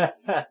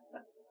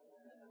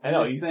 I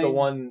know, he's the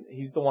one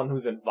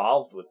who's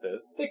involved with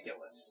this.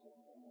 Ridiculous.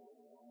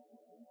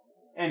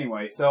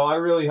 Anyway, so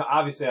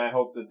obviously I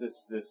hope that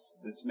this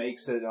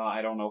makes it.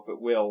 I don't know if it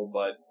will,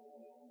 but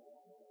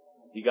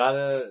you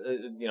gotta,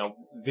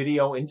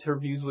 video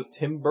interviews with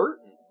Tim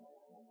Burton.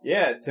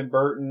 Yeah, Tim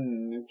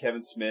Burton and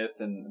Kevin Smith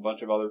and a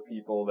bunch of other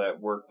people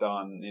that worked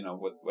on,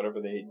 with whatever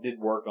they did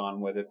work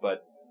on with it,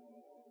 but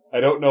I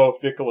don't know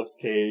if Nicolas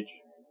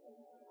Cage.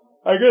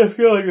 I get a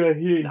feeling that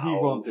he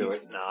won't do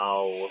it.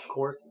 No, of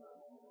course not.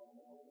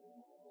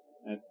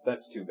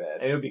 That's too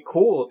bad. It would be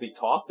cool if he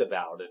talked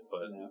about it,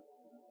 but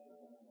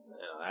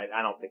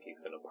I don't think he's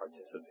going to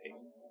participate.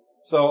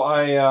 So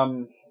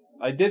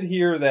I did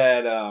hear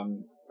that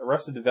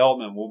Arrested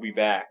Development will be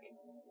back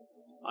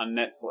on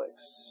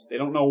Netflix. They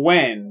don't know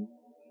when,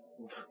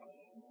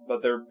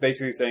 but they're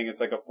basically saying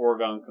it's like a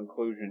foregone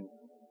conclusion.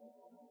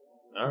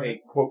 All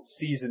right. A quote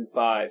season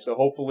 5. So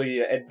hopefully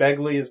Ed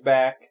Begley is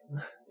back.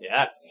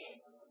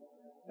 Yes.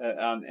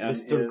 on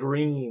Mr. his-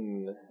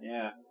 Green.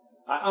 Yeah.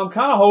 I'm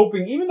kind of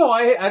hoping, even though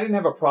I didn't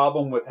have a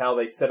problem with how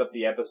they set up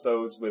the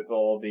episodes with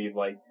all the,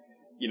 like,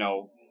 you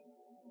know,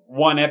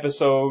 one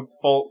episode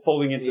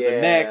folding into the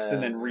next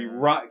and then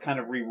kind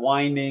of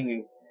rewinding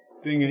and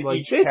doing It's like,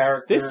 each this,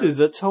 character. this is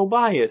a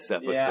Tobias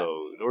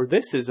episode, or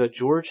this is a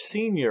George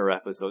Senior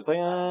episode. It's like,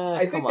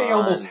 I think they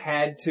almost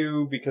had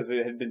to because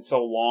it had been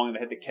so long and they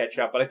had to catch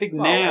up. But I think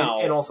now...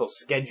 And also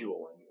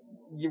scheduling.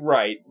 You're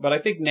right. But I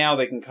think now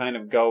they can kind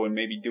of go and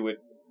maybe do it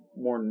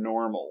more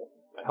normal.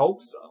 I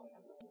hope so.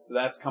 So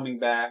that's coming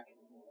back.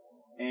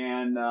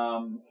 And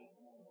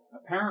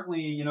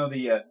apparently, you know,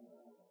 the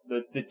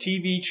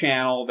TV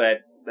channel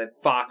that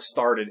Fox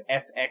started,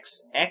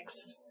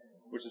 FXX,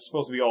 which is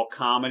supposed to be all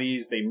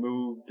comedies. They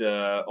moved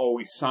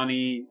Always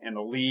Sunny and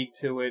The League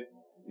to it.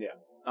 Yeah.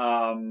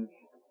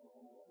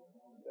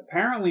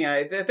 Apparently,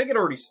 I think it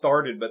already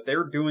started, but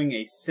they're doing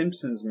a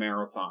Simpsons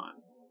marathon.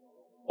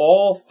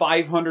 All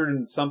 500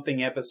 and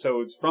something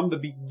episodes from the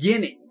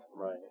beginning.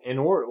 Right. In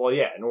order. Well,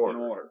 yeah, in order.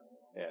 In order.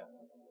 Yeah.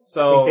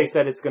 So I think they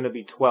said it's going to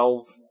be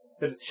 12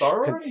 Did it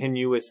start already?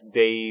 continuous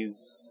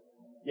days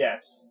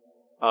Yes.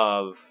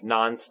 of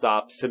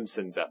non-stop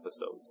Simpsons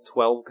episodes.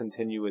 12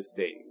 continuous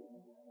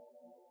days.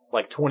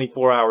 Like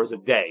 24 hours a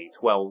day,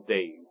 12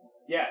 days.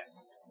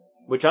 Yes.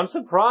 Which I'm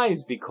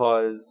surprised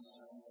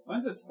because...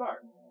 When did it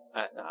start?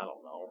 I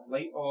don't know.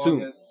 Late August.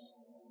 Soon.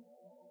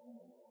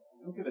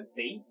 Don't give a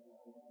date.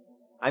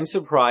 I'm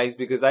surprised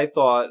because I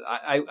thought,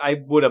 I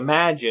would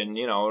imagine,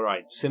 you know,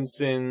 right,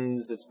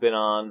 Simpsons, it's been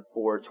on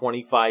for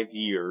 25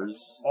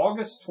 years.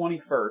 August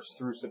 21st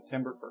through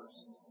September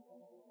 1st.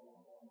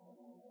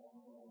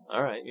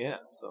 Alright, yeah,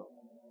 so.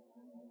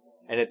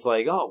 And it's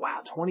like, oh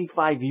wow,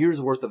 25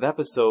 years worth of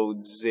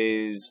episodes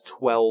is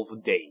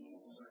 12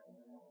 days.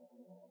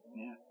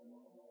 Yeah.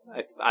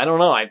 I don't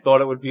know, I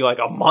thought it would be like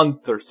a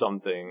month or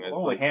something. It's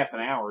Only like half an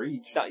hour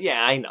each.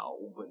 Yeah, I know,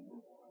 but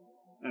it's...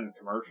 And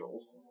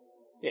commercials.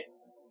 Yeah.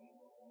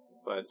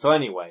 But, so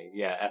anyway,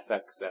 yeah,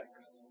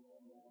 FXX.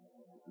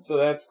 So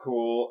that's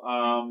cool.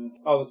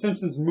 The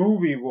Simpsons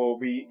movie will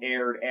be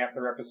aired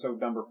after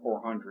episode number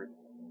 400.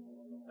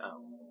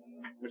 Oh.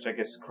 Which I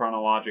guess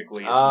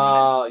chronologically is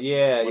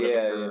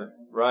yeah.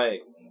 Right.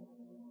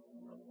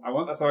 I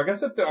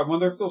guess I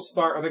wonder if they'll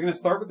start, are they going to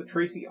start with the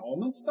Tracy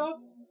Ullman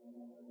stuff?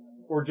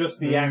 Or just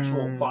the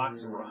actual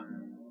Fox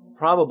run?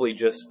 Probably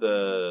just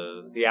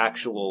the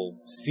actual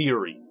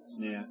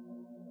series. Yeah.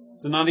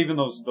 So not even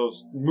those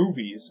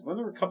movies. Were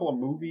there a couple of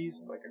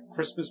movies, like a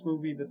Christmas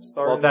movie that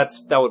started? Well,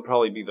 that would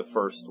probably be the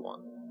first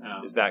one.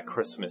 Oh. Is that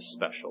Christmas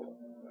special?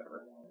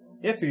 Whatever.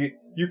 Yeah, so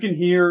you can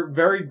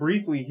very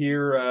briefly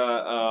hear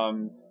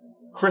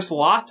Chris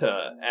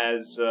Latta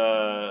as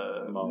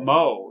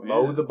Mo.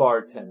 Mo the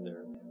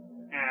bartender.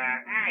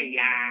 Hey,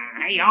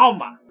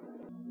 Alma.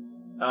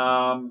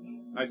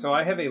 So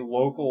I have a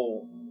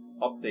local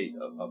update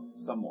of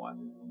somewhat.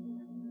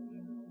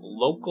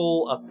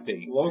 Local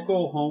update.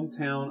 Local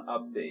hometown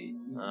update.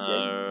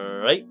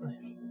 Alright.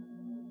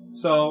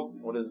 So,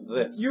 what is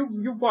this?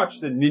 You've watched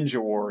the Ninja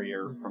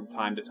Warrior from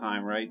time to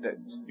time, right? That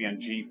used to be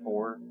on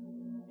G4.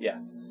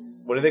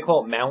 Yes. What do they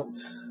call it? Mount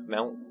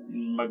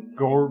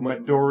Midoriyama or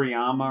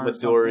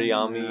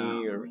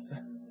Midoriyami or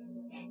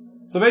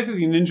So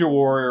basically Ninja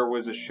Warrior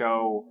was a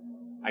show,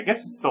 I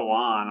guess it's still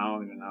on, I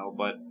don't even know,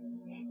 but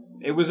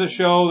it was a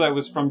show that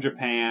was from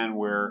Japan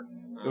where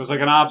it was like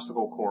an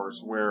obstacle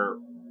course where,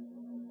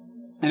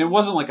 and it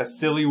wasn't like a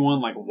silly one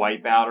like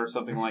Wipeout or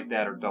something like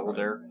that or Double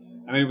Dare.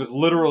 I mean, it was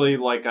literally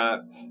like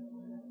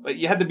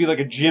you had to be like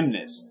a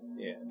gymnast.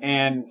 Yeah.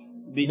 And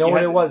you know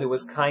what it was? It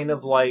was kind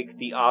of like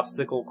the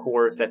obstacle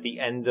course at the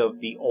end of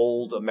the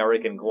old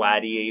American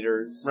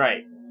Gladiators.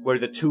 Right. Where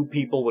the two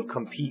people would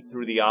compete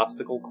through the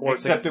obstacle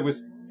course. Except it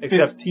was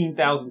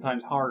 15,000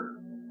 times harder.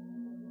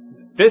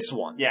 This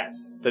one.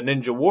 Yes. The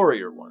Ninja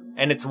Warrior one.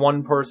 And it's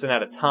one person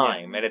at a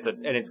time. Yeah.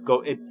 And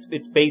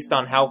it's based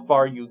on how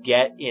far you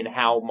get in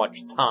how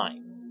much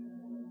time.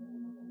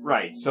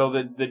 Right. So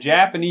the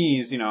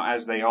Japanese,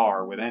 as they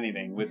are with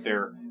anything, with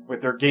their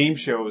game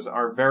shows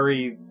are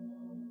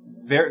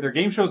their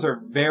game shows are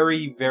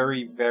very,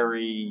 very,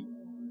 very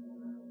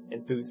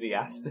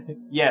enthusiastic.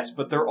 Yes,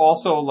 but they're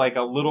also like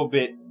a little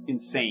bit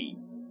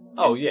insane.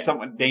 Oh yeah.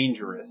 Somewhat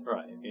dangerous.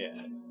 Right, yeah.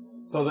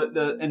 So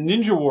the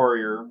Ninja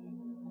Warrior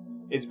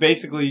is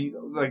basically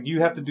like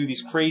you have to do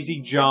these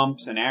crazy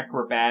jumps and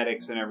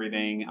acrobatics and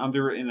everything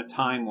in a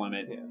time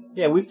limit.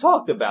 Yeah, we've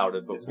talked about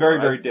it before. It's very,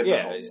 very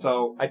difficult. Yeah,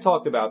 so I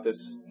talked about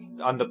this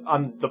on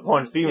the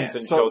Paunch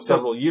Stevenson show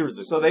several years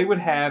ago. So they would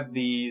have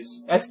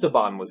these.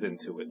 Esteban was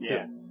into it too.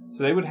 Yeah.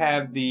 So they would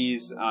have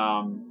these.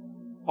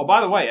 By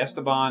the way,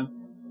 Esteban.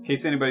 In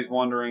case anybody's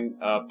wondering,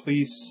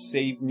 please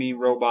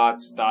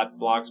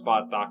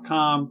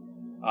savemerobots.blogspot.com.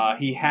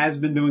 He has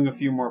been doing a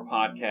few more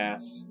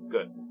podcasts.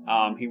 Good.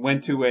 He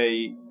went to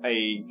a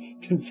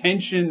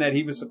convention that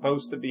he was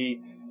supposed to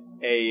be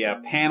a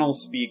panel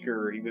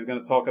speaker. He was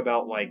going to talk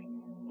about like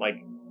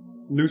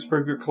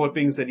newspaper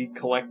clippings that he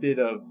collected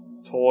of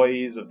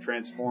toys of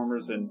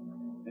Transformers, and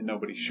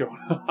nobody showed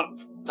up.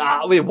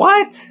 Wait,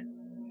 what?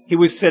 He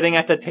was sitting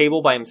at the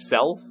table by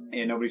himself?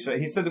 And nobody showed.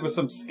 He said there was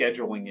some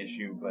scheduling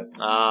issue, but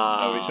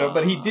nobody showed.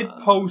 But he did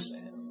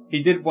post.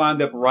 He did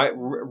wind up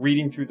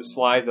reading through the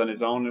slides on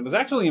his own. It was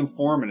actually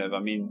informative.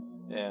 I mean,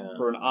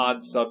 for an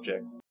odd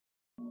subject.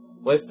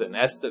 Listen,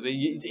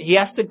 he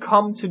has to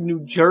come to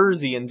New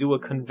Jersey and do a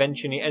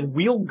convention, and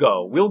we'll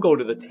go. We'll go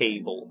to the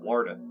table.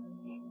 Florida.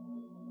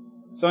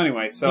 So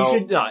anyway,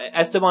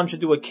 Esteban should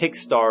do a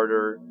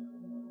Kickstarter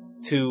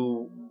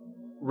to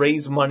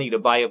raise money to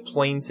buy a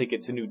plane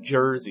ticket to New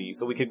Jersey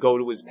so we could go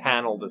to his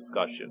panel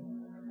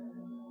discussion.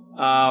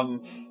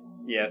 Ninja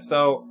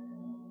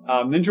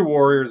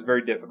Warrior is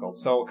very difficult.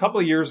 So a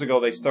couple of years ago,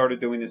 they started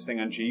doing this thing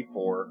on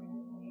G4,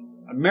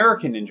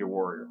 American Ninja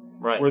Warrior,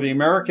 right? Where the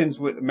Americans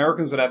would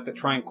have to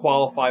try and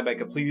qualify by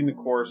completing the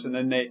course, and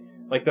then they,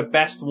 like the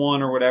best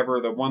one or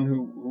whatever, the one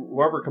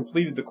whoever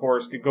completed the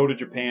course could go to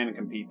Japan and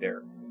compete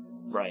there.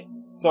 Right.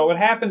 So it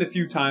happened a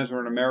few times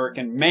where an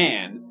American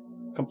man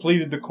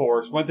completed the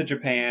course, went to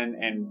Japan,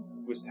 and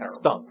was terrible.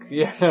 Stunk.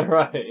 Yeah,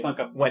 right. Stunk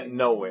up. Went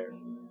nowhere.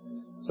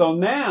 So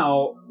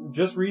now,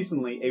 just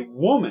recently, a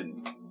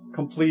woman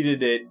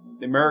completed it,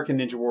 the American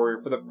Ninja Warrior,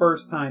 for the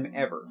first time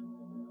ever.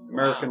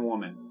 American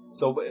woman.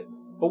 So,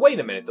 but wait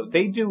a minute though.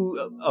 They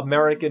do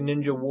American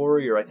Ninja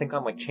Warrior, I think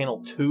on like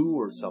Channel 2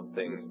 or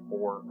something. It's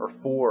 4. Or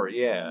 4,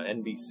 yeah.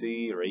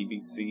 NBC or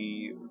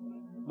ABC.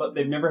 But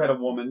they've never had a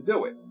woman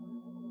do it.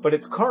 But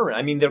it's current.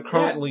 I mean, they're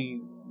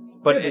currently... Yes.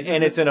 But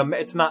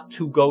it's not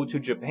to go to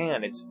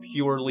Japan. It's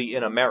purely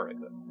in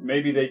America.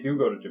 Maybe they do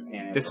go to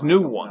Japan. This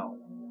new one. Know.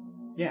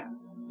 Yeah.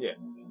 Yeah.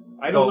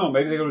 I don't know.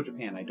 Maybe they go to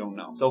Japan. I don't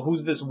know. So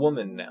who's this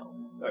woman now?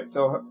 Right,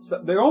 so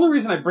the only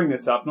reason I bring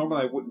this up,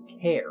 normally I wouldn't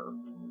care,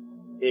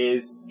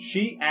 is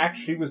she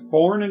was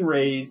born and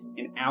raised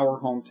in our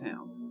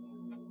hometown.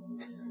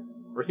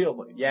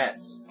 Really?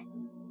 Yes.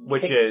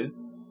 Which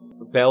is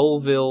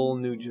Belleville,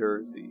 New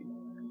Jersey.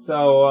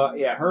 So,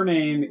 her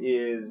name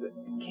is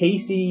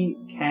Casey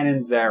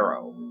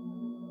Canonzaro.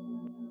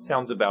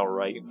 Sounds about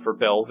right for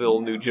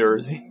Belleville, New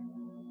Jersey.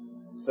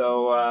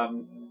 So, I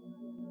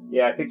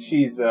think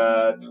she's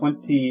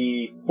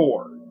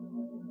 24.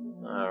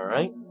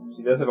 Alright.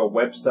 She does have a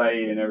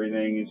website and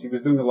everything, and she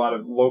was doing a lot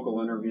of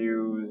local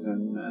interviews,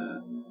 and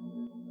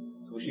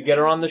we should get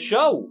her on the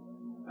show.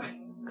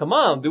 Come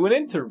on, do an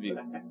interview.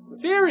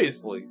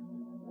 Seriously.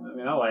 I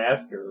mean, I'll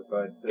ask her,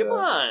 but... Come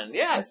on,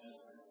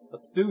 yes.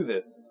 Let's do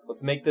this.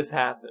 Let's make this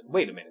happen.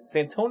 Wait a minute.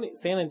 San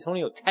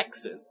Antonio,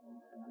 Texas.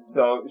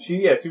 So,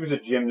 she was a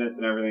gymnast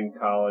and everything in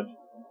college.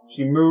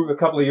 She moved, a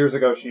couple of years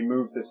ago, she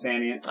moved to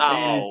San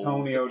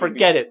Antonio.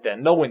 Forget it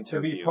then. No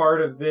interview. To be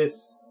part of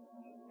this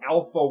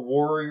Alpha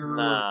Warrior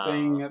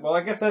thing. Well,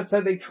 I guess that's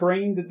how they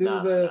trained to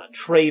do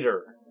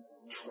Traitor.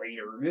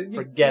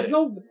 Forget it.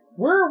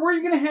 Where are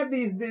you going to have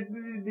these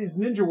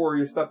Ninja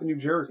Warrior stuff in New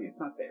Jersey?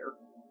 It's not there.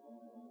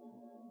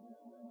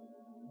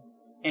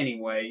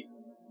 Anyway...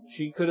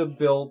 She could have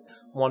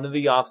built one of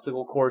the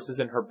obstacle courses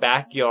in her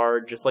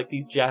backyard, just like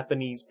these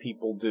Japanese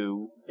people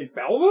do. In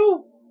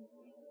Belleville?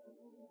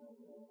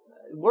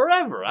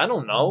 Wherever, I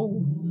don't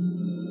know.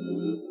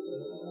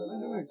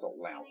 I think so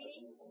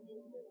lousy.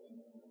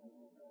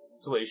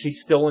 So wait, is she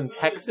still in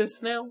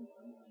Texas now?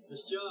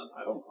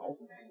 I don't know.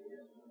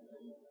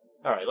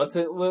 Alright,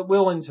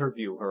 we'll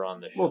interview her on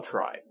the show. We'll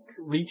try.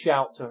 Reach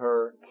out to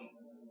her.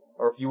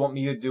 Or if you want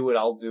me to do it,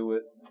 I'll do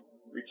it.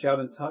 Reach out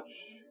and touch.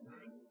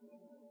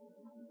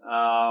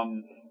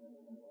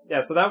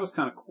 So that was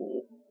kind of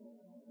cool.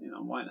 You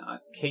know, why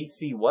not?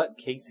 Casey what?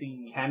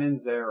 Casey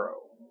Canonzaro.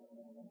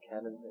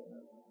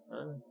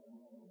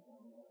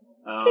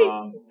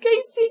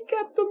 Casey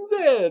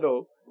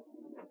Canonzaro.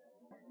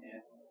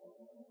 Yeah.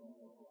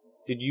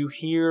 Did you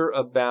hear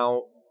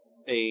about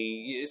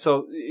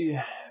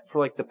for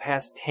like the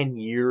past 10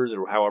 years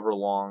or however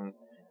long,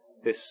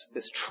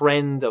 this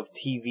trend of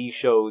TV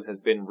shows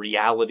has been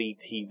reality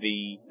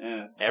TV.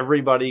 Yes.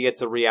 Everybody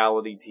gets a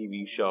reality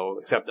TV show,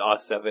 except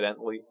us,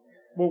 evidently.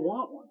 We'll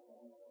want one.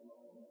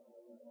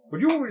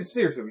 Would you want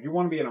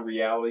to be in a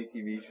reality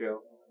TV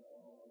show?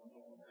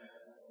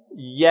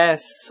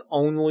 Yes,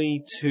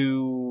 only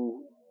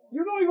to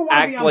you don't even want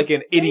act to be on like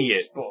an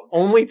idiot. Facebook.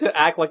 Only to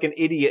act like an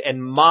idiot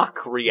and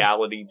mock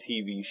reality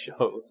TV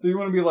shows. So you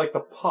want to be like the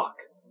Puck?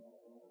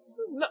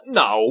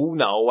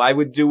 No. I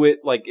would do it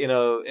like in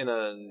a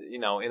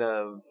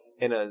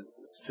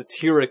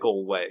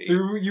satirical way. So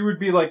you would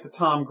be like the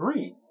Tom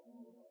Green?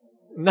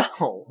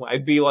 No,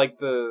 I'd be like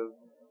the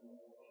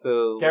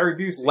Gary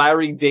Busey,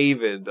 Larry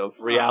David of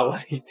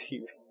reality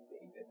TV.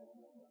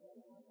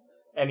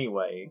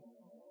 Anyway,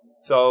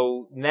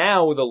 so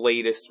now the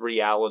latest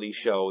reality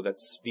show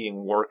that's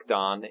being worked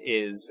on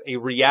is a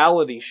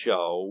reality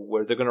show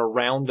where they're going to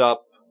round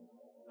up,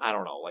 I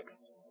don't know, like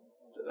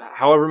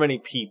however many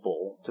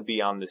people to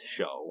be on this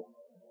show.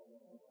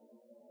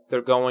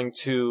 They're going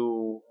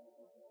to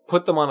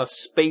put them on a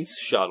space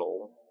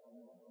shuttle,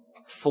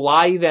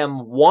 fly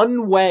them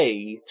one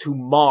way to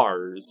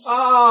Mars.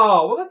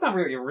 Oh, well that's not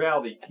really a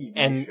reality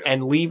TV show.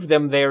 And leave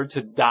them there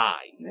to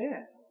die.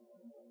 Yeah.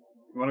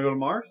 You want to go to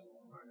Mars?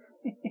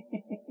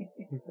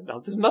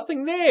 No, there's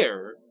nothing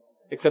there.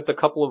 Except a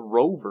couple of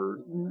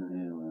rovers.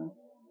 Yeah, well.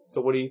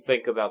 So what do you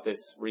think about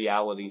this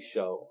reality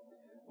show?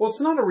 Well,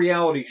 it's not a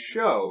reality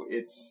show.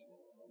 It's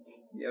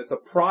a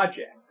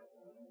project.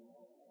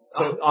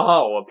 So,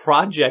 a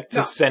project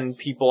to send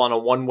people on a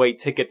one-way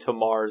ticket to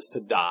Mars to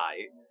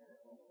die.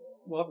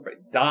 Well, everybody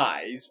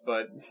dies,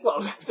 but...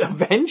 Well,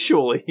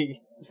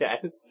 eventually,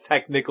 yes,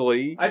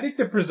 technically. I think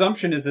the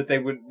presumption is that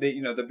they'd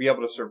be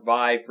able to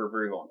survive for a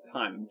very long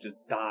time and just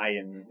die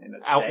in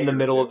a Out day in the or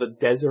middle two. of the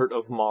desert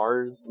of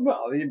Mars.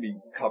 Well, they'd be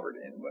covered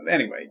in, but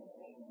anyway.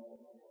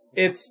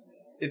 It's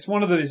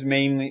one of those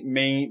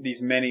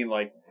many,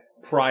 like,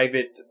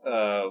 private,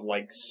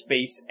 like,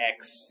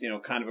 SpaceX,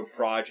 kind of a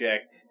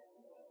project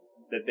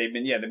that they've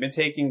been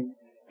taking.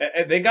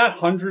 They got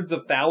hundreds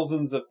of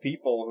thousands of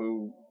people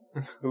who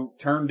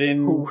turned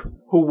in,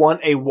 who want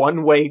a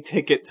one-way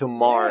ticket to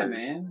Mars. Yeah,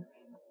 man.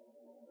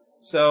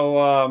 So,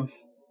 I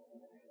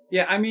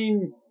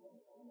mean,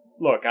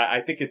 look,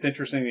 I think it's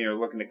interesting that you're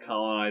looking to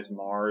colonize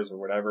Mars or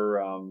whatever.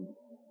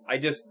 I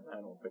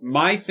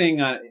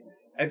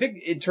think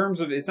in terms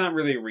of, it's not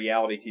really a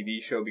reality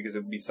TV show because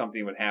it would be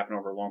something that would happen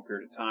over a long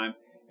period of time.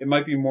 It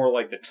might be more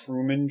like the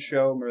Truman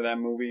Show. Remember that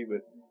movie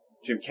with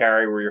Jim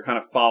Carrey, where you're kind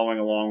of following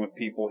along with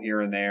people here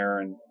and there,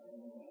 and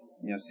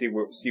see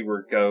where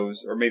it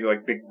goes, or maybe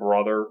like Big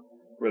Brother,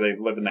 where they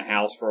live in the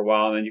house for a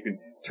while, and then you can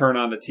turn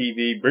on the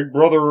TV, Big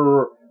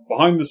Brother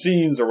behind the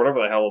scenes, or whatever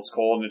the hell it's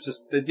called, and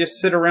they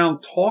just sit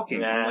around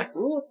talking. Nah. I'm like,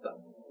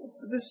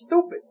 this is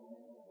stupid.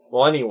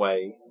 Well,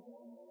 anyway,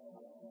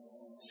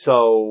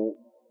 so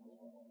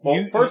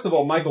first of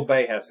all, Michael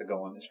Bay has to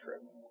go on this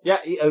trip. Yeah,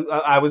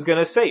 I was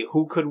gonna say,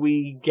 who could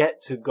we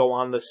get to go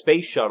on the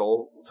space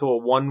shuttle to a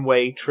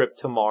one-way trip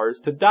to Mars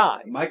to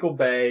die? Michael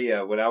Bay,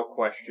 without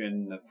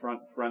question, the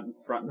front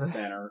and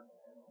center.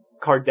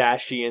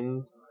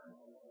 Kardashians.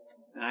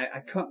 I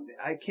can't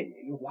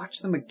watch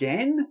them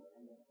again?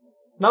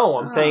 No,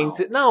 I'm saying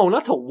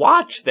not to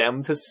watch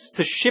them, to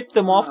ship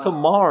them off to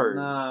Mars.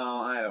 No,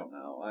 I don't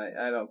know.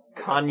 I don't.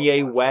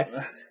 Kanye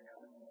West,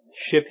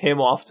 ship him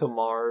off to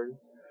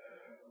Mars.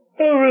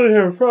 I don't really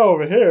have a problem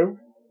with him.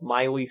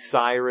 Miley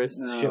Cyrus,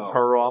 ship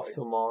her off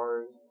to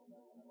Mars.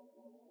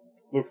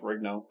 Lou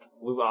Ferrigno.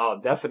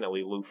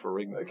 Definitely Lou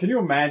Ferrigno. Can you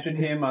imagine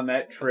him on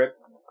that trip?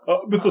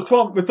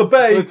 Mr.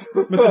 Bay.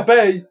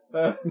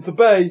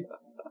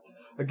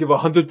 I give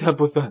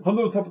 110%.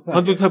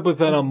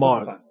 110% on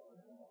Mars.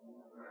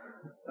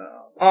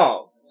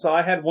 So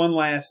I had one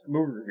last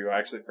movie review. I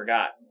actually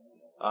forgot.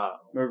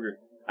 Movie review.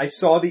 I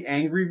saw the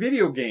Angry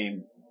Video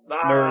Game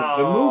Nerd,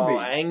 the movie.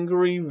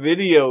 Angry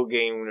Video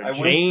Game Nerd.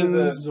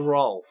 James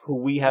Rolfe, who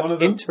we have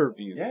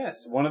interviewed.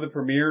 Yes, one of the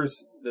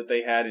premieres that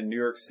they had in New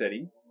York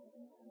City.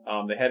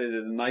 They had it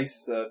at a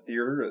nice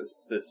theater,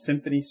 the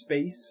Symphony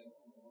Space.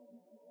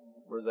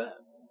 Where's that?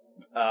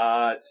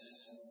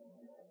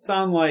 It's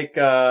on like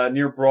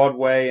near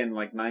Broadway and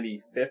like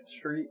 95th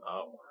Street.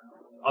 Oh,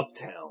 it's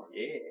Uptown.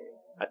 Yeah,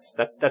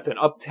 that's an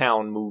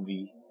Uptown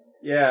movie.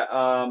 Yeah.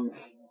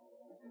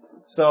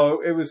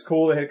 So it was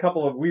cool. They had a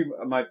couple of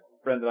my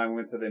friend and I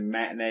went to the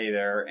matinee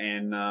there,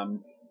 and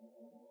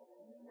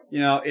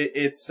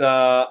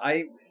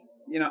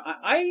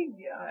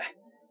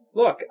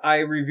look, I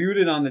reviewed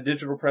it on the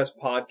Digital Press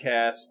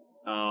podcast.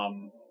 I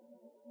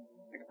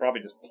could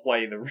probably just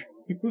play the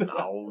review.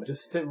 No,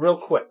 just real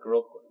quick.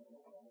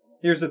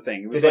 Here's the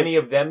thing. Did any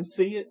of them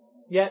see it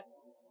yet?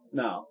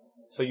 No.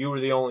 So you were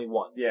the only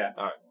one? Yeah.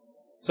 All right.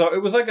 So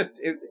it was like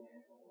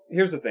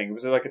here's the thing. It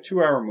was like a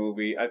 2-hour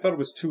movie. I thought it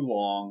was too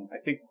long. I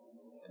think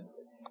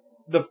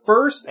the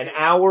first... An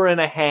hour and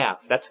a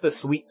half. That's the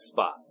sweet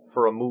spot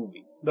for a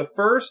movie. The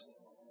first,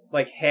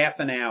 like, half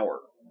an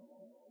hour,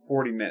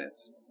 40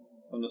 minutes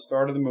from the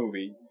start of the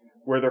movie,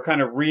 where they're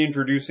kind of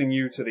reintroducing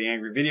you to the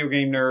Angry Video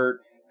Game Nerd,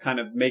 kind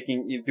of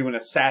doing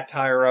a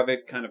satire of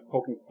it, kind of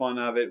poking fun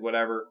of it,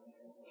 whatever.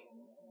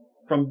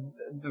 From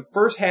the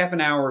first half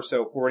an hour or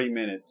so, 40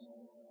 minutes,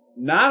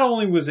 not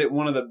only was it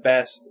one of the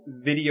best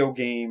video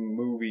game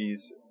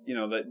movies,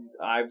 that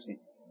I've seen,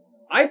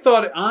 I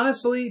thought,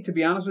 honestly, to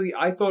be honest with you,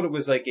 I thought it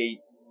was like a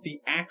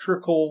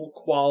theatrical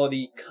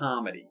quality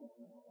comedy.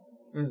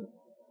 Mm.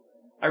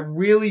 I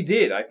really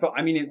did.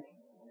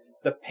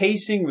 The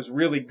pacing was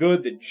really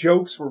good. The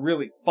jokes were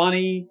really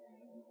funny.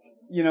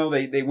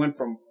 They went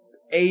from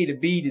A to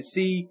B to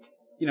C.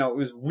 It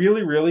was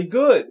really, really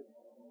good.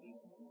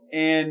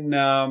 And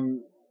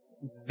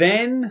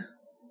then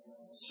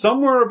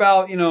somewhere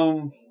about,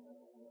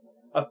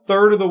 a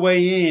third of the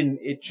way in,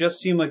 it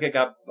just seemed like it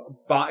got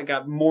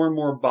more and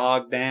more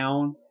bogged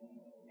down.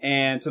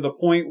 And to the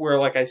point where,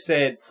 like I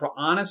said,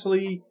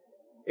 honestly,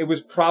 it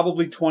was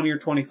probably 20 or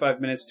 25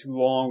 minutes too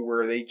long,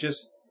 where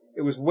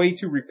it was way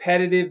too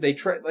repetitive. They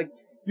tried,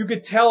 you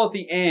could tell at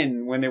the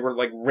end when they were,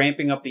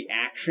 ramping up the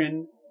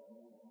action,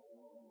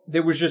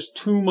 there was just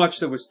too much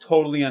that was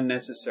totally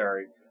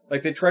unnecessary.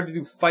 They tried to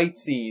do fight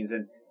scenes,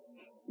 and,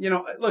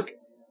 look,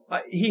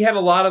 he had a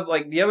lot of,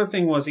 the other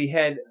thing was he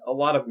had a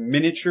lot of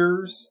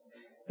miniatures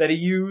that he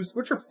used,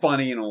 which are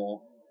funny and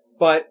all,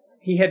 but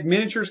he had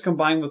miniatures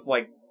combined with,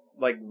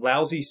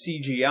 lousy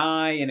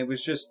CGI, and it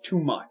was just too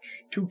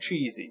much, too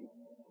cheesy.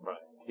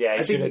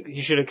 Yeah,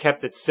 he should have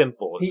kept it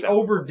simple. He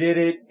overdid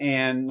it,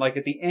 and like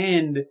at the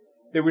end,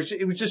 it was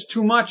just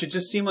too much. It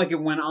just seemed like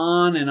it went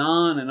on and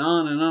on and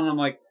on and on. I'm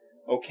like,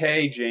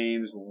 okay,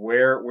 James,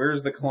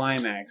 where's the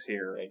climax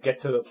here? Get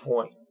to the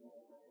point.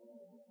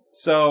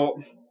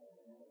 So,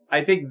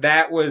 I think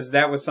that was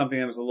something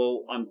that was a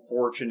little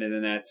unfortunate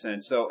in that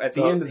sense. So at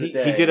the end of the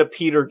day, he did a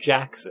Peter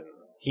Jackson.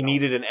 He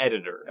needed an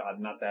editor. God,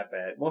 not that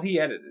bad. Well, he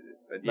edited it,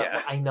 but yeah. No,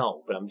 I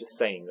know, but I'm just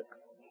saying,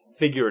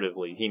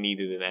 figuratively, he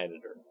needed an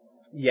editor.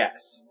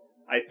 Yes.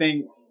 I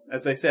think,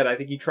 as I said,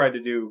 he tried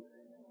to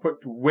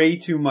put way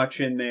too much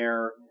in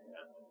there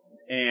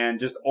and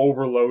just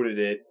overloaded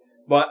it.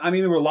 But, I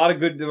mean, there were a lot of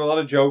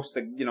jokes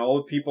that, all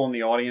the people in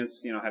the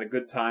audience, had a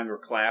good time. They were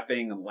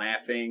clapping and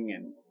laughing,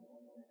 and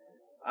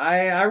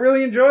I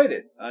really enjoyed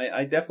it.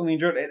 I definitely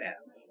enjoyed it.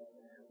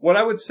 What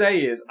I would say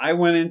is, I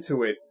went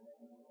into it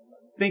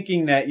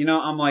thinking that,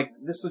 I'm like,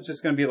 this was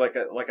just going to be like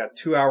a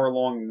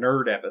 2-hour-long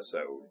nerd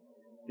episode.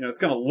 It's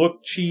going to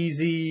look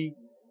cheesy,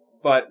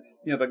 but,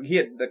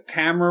 the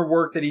camera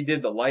work that he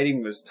did, the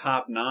lighting was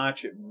top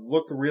notch. It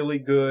looked really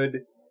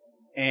good.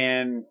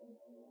 And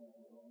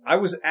I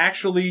was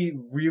actually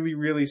really,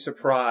 really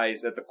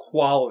surprised at the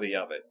quality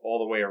of it all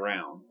the way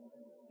around.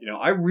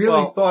 I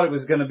really thought it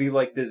was going to be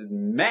like this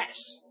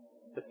mess.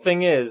 The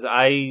thing is,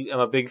 I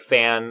am a big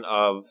fan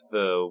of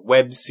the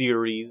web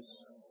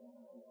series.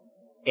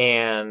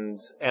 And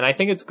I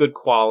think it's good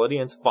quality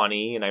and it's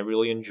funny and I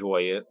really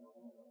enjoy it.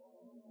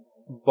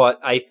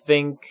 But I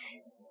think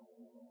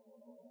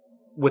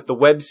with the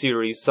web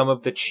series, some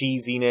of the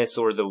cheesiness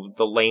or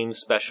the lame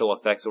special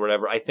effects or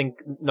whatever, I think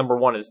number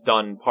one is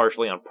done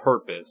partially on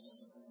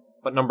purpose.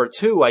 But number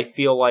two, I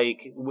feel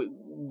like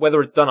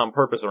whether it's done on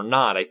purpose or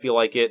not, I feel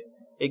like it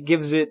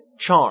gives it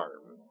charm,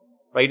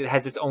 right? It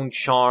has its own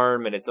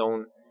charm and its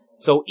own.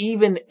 So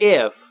even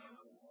if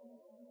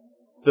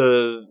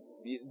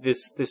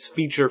this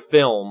feature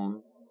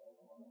film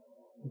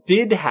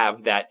did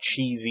have that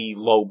cheesy,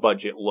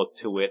 low-budget look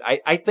to it,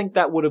 I think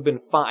that would have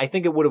been fine. I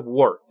think it would have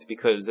worked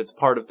because it's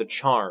part of the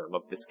charm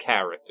of this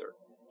character.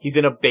 He's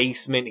in a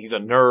basement, he's a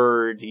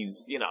nerd,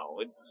 he's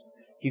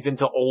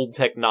into old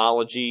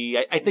technology.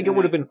 I think it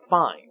would have been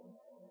fine.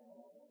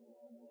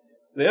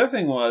 The other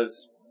thing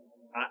was,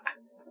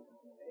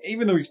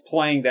 even though he's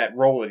playing that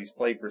role that he's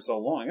played for so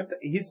long,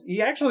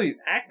 he actually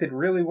acted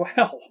really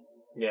well.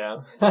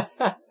 Yeah.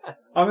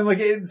 I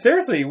mean,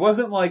 seriously, it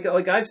wasn't like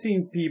I've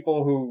seen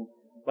people who,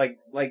 like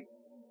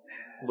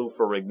Lou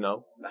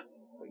Ferrigno.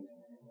 Please.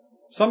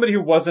 Somebody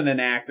who wasn't an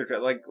actor,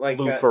 like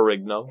Lou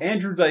Ferrigno.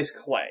 Andrew Dice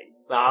Clay.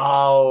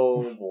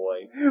 Oh,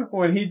 boy.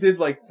 When he did,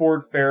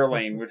 Ford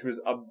Fairlane, which was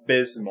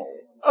abysmal.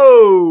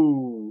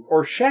 Oh!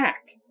 Or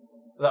Shaq.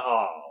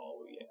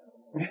 Oh,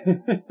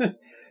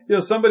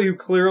 yeah. Somebody who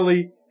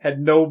clearly had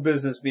no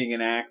business being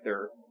an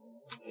actor.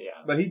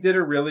 Yeah. But he did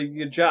a really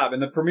good job.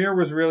 And the premiere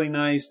was really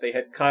nice. They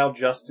had Kyle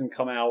Justin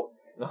come out,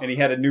 and he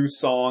had a new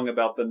song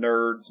about the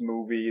Nerds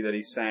movie that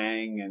he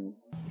sang, and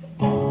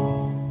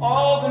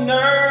all the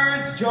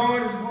nerds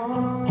join as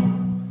one.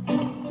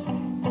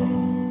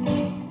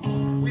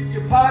 With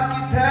your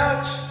pocket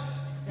pouch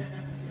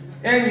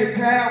and your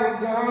power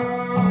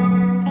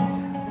gun.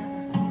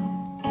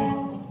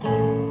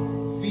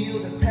 Feel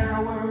the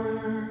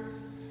power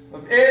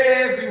of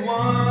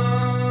everyone.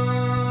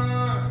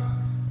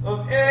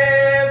 Of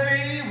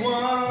everyone.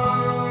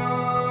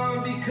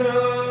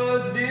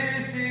 Because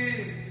this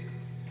is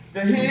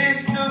the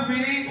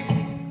history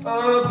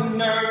of the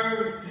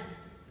nerd.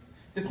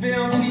 The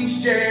film he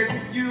shared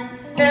with you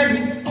and me.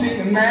 To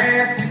the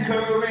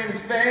massacre and his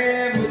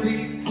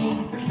family.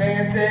 The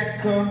fans that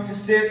come to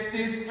set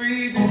this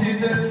free. This is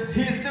the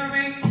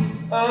history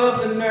of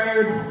the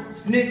nerd.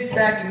 Snicks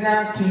back in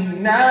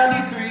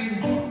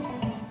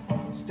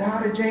 1993.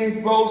 Started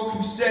James Bowles'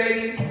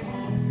 crusade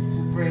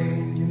to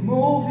bring you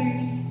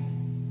movies.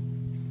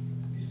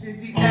 This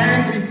is the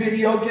angry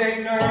video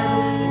game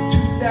nerd. In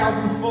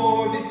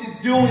 2004, this is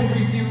doing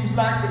reviews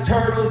like the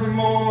Turtles and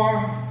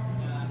more.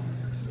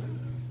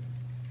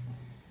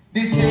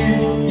 This is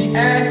the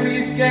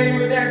angriest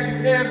gamer that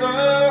you've ever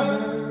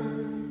heard.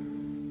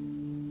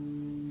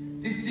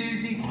 This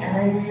is the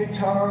angry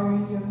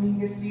Atari,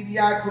 Amiga,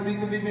 CDI,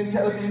 ColecoVision,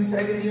 Television,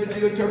 Sega, Neo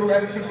Geo, Turbo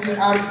Rapid 16,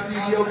 Odyssey,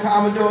 Video,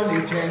 Commodore,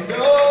 Nintendo.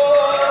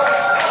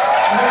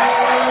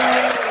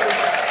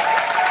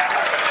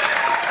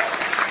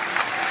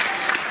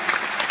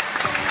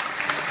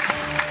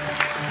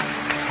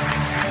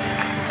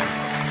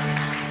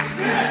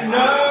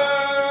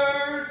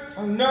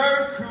 A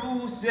nerd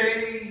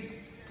crusade.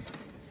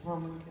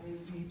 From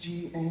AVG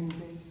and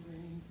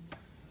Baseline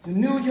to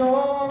New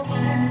York City. I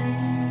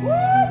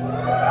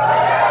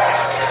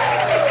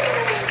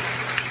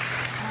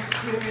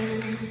say,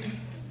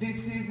 this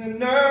is a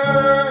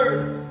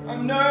nerd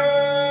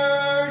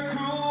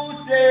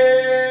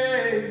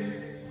crusade.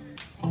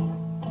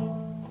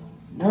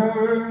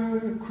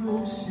 Nerd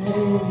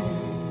crusade.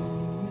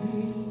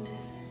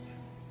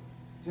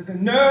 To the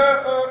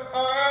nerd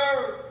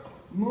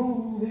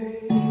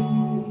movie.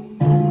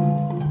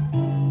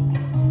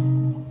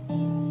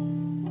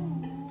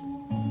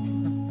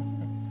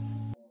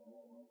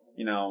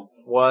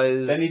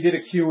 Then he did a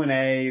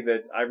Q&A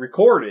that I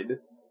recorded.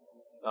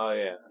 Oh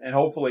yeah. And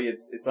hopefully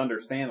it's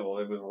understandable.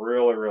 It was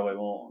really, really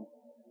long.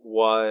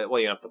 Well,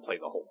 you don't have to play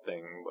the whole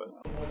thing, but...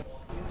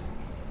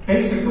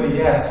 Basically,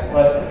 yes,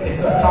 but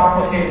it's a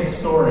complicated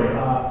story.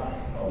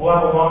 We'll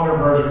have a longer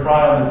version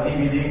probably of the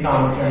DVD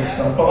commentary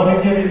stuff, but let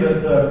me give you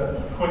the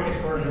quickest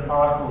version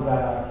possible. Is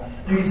that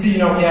you can see, we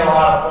had a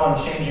lot of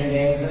fun changing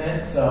games in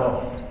it,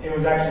 so it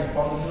was actually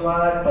fun to do a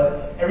lot of that,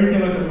 but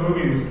everything with the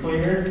movie was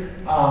cleared.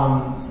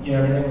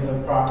 Everything was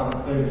properly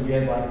cleared because we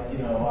had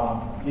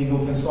legal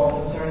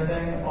consultants and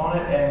everything on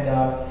it, and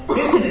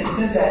basically they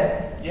said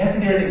that you have to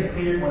get everything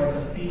cleared when it's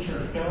a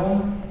feature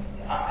film.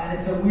 And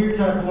it's a weird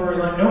kind of blurry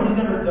line. Nobody's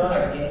ever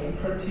done a game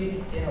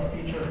critique in a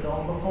feature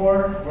film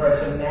before, where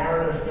it's a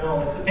narrative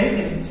film. It's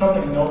basically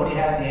something nobody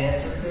had the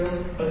answer to,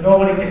 but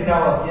nobody can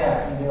tell us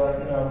yes and be like,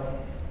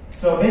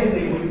 So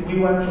basically, we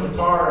went to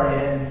Atari,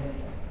 and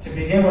to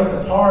begin with,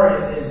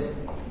 Atari is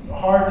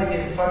hard to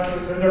get in touch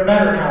with. They're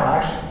better now,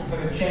 actually,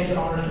 because it changed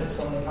ownership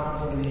so many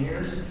times over the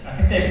years. I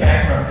think they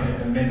bankrupted in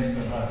the midst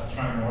of us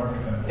trying to work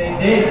with them. They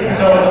did.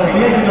 So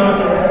we had to go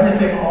through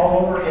everything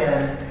all over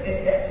again.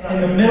 In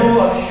the middle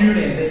of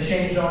shooting, they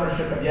changed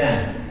ownership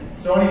again.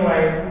 So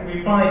anyway, we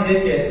finally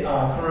did get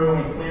through,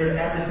 and we cleared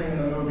everything in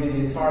the movie,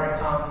 the Atari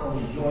consoles,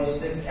 the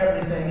joysticks,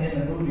 everything in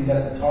the movie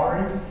that's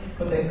Atari,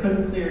 but they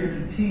couldn't clear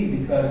ET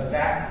because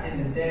back in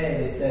the day,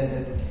 they said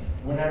that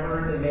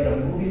whenever they made a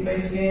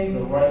movie-based game,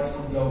 the rights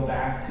would go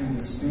back to the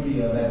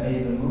studio that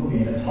made the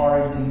movie, and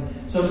Atari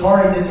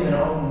didn't even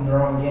own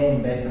their own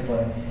game,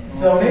 basically.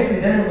 So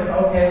basically, then it was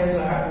like, okay,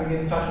 so how do we get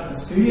in touch with the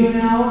studio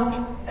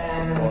now?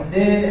 And then we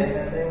did, and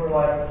then they were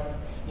like,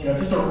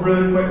 just a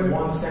really quick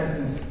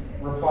one-sentence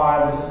reply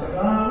was just like, we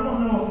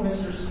don't know if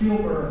Mr.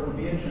 Spielberg would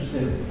be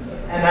interested.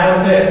 And that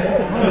was it. So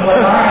it's like,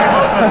 all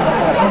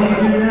right, what do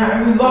you do now?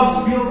 And we love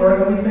Spielberg,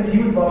 and we think he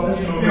would love this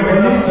movie.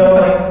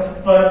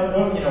 But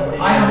what do you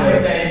I don't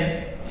think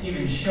they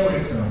even showed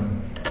it to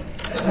him.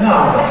 No,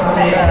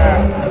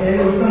 I mean,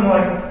 it was something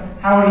like,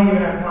 how would he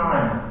even have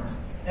time?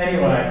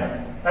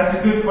 Anyway, that's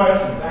a good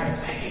question.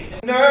 Thanks.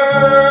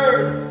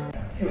 Nerd!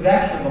 It was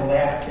actually the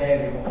last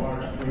day of the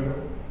large crew,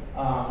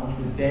 which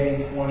was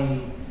day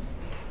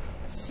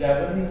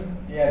 27.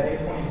 Yeah, day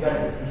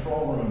 27, the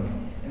control room.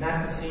 And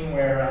that's the scene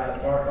where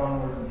Dark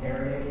Gunn was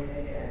interrogating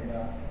me, and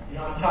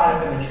I'm tied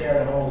up in the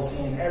chair the whole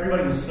scene.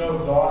 Everybody was so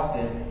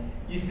exhausted.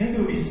 You'd think it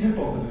would be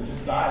simple because it was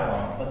just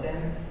dialogue, but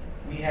then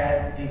we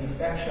had these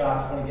effect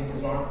shots when he gets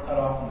his arm cut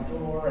off in the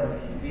door, and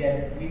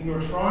we were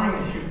trying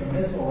to shoot the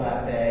missile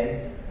that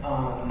day.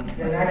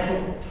 An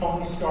actual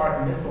Tony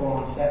Stark missile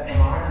on set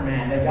from Iron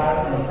Man. They got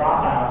it from the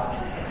prop house,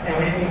 and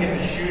we didn't get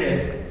to shoot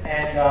it.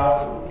 And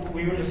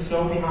we were just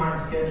so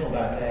behind schedule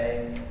that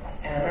day.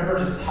 And I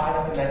remember just tied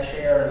up in that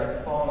chair,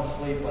 like falling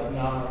asleep, like,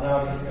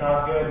 no, this is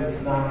not good. This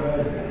is not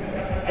good.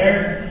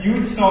 Eric,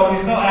 you saw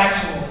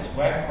actual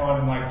sweat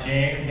on like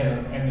James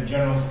and the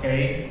general's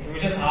face. It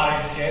was just hot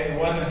as shit. It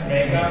wasn't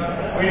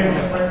makeup. We didn't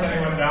spritz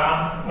anyone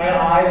down. My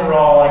eyes are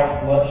all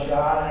like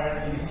bloodshot,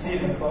 and you can see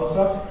it in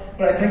close-ups.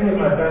 But I think it was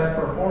my best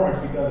performance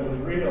because it was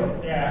real.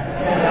 Yeah.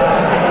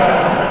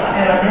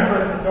 And I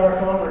remember from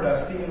Dark Onward,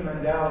 Stephen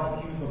Mendel,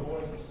 he was the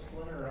voice of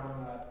Splinter on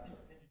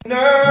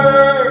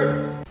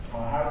Nerd!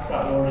 Howard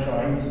Scott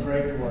Warshaw, he was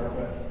great to work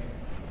with.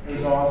 He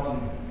was awesome.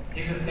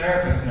 He's a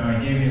therapist now.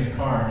 He gave me his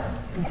card.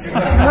 He's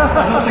like, I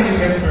don't think you've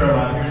been through a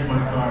lot. Here's my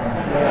card.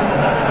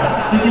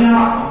 So,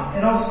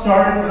 it all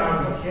started when I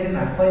was a kid and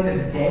I played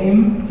this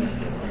game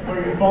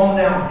where you're falling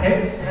down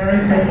pits and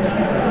everything.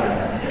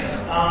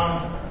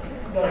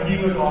 He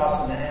was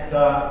awesome,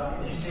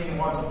 and you've seen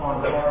Once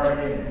Upon a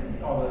Atari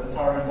and all the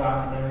Atari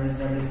documentaries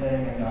and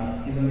everything,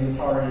 and he's in the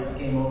Atari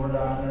Game Over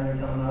documentary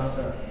coming up,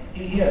 so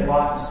he has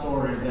lots of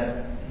stories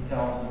that he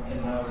tells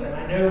and knows. And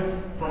I knew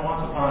from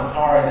Once Upon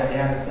Atari that he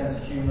had a sense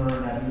of humor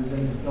and that he was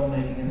into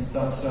filmmaking and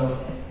stuff, so,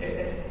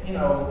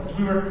 because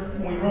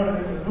when we wrote it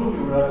into the movie,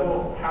 we were like,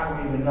 well, how do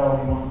we even know if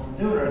he wants to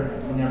do it, or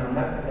we never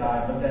met the guy,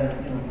 but then,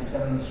 we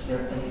sent him the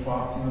script and we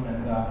talked to him,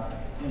 and,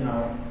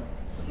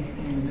 he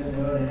was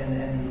into it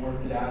and he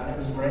worked it out, and it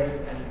was great.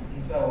 And he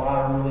said a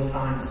lot of really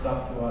kind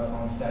stuff to us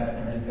on set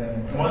and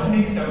everything. So wasn't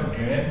he so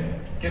good?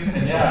 Gives me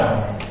the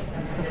chills.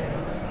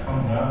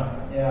 Comes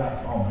up.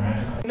 Yeah. All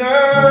magical.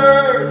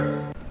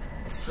 Nerd!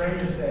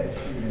 Strangest day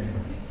shooting.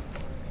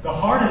 The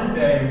hardest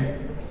day.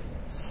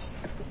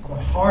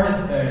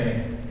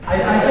 I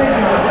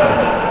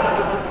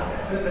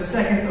think the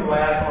second to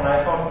last one,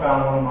 I talked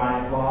about in one of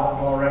my vlogs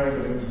already,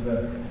 but it was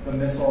the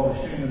missile,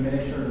 shooting the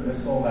miniature, the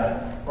missile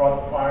that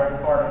brought the fire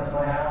department to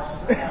my house.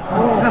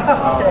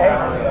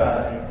 That was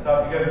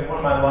tough because one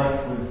of my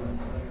lights was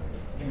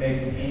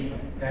making heat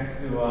next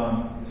to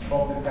the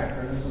smoke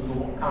detector. This was the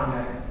kind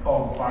that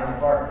calls the fire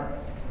department.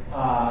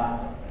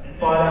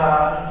 Did you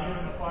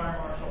and the fire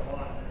marshal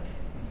watch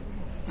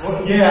it? Well,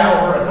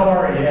 yeah, over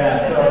Atari,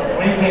 yeah. So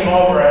when he came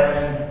over,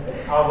 and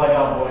I was like,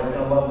 oh boy, he's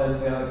going to love this.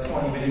 They had like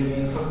 20 video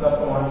games hooked up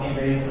to one TV.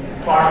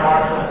 Fire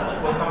marshals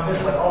would come to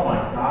us like, oh my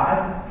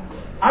God.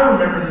 I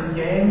remember these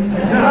games.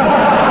 And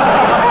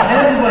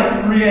this is like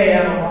 3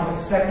 a.m. on the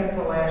second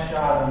to last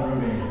shot of the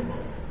movie.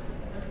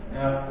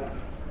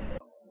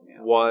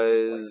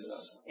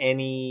 was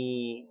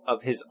any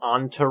of his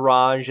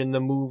entourage in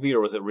the movie,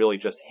 or was it really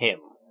just him?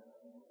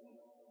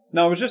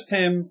 No, it was just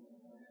him.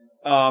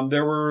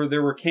 There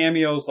were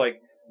cameos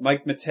like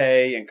Mike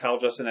Matei and Kyle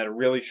Justin had a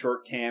really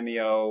short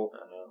cameo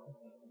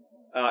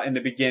in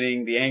the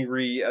beginning. The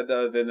angry,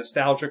 the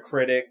nostalgia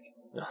critic,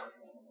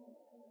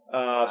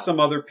 some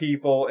other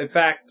people. In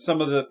fact,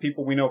 some of the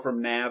people we know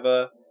from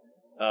Nava,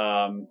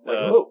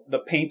 the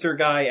painter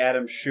guy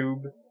Adam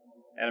Shub,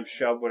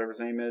 whatever his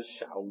name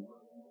is. Shub.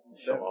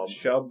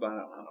 I don't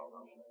know.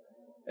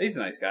 He's a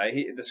nice guy.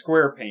 The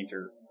square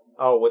painter.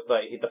 Oh, with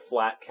the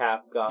flat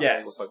cap guy?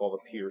 Yes. With like all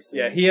the piercings.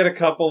 Yeah, he had a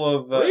couple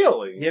of...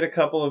 really? He had a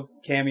couple of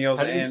cameos.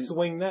 How did he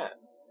swing that?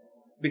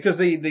 Because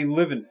they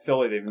live in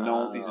Philly. He's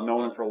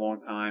known him for a long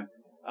time.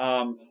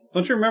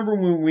 Don't you remember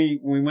when we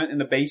went in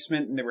the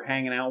basement and they were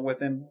hanging out with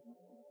him?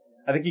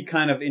 I think he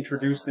kind of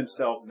introduced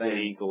himself then.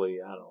 Vaguely,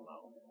 I don't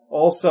know.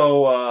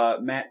 Also,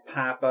 Matt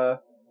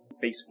Papa,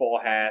 baseball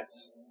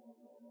hats.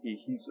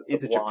 He's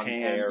into blonde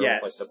Japan. hair,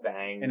 Yes. like the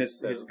bangs. And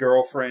his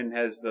girlfriend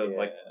has the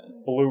like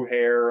blue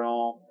hair and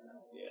all.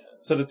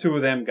 So the two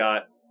of them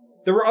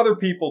there were other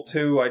people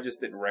too, I just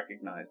didn't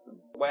recognize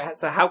them.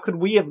 So how could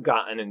we have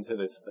gotten into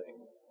this thing?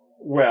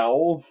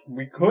 Well,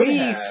 we could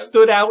We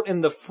stood out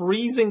in the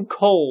freezing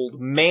cold,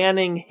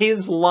 manning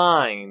his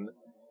line,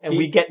 and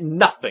we get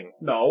nothing.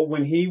 No,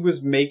 when he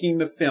was making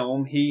the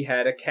film, he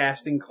had a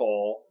casting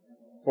call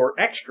for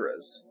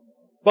extras.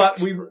 But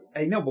we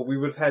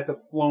would have had to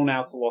flown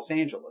out to Los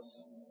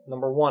Angeles.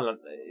 Number one,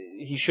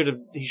 he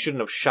shouldn't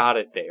have shot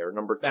it there.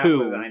 Number That two,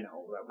 was- I know.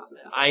 That was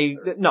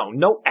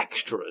no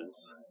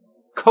extras.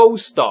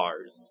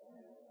 Co-stars.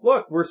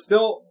 Look, we're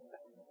still,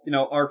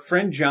 our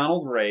friend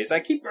Jonald Reyes.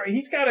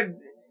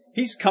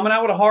 He's coming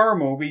out with a horror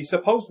movie.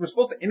 We're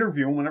supposed to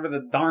interview him whenever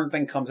the darn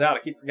thing comes out. I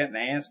keep forgetting to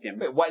ask him.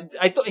 Wait, what?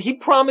 I thought he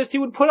promised he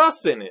would put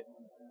us in it.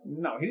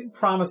 No, he didn't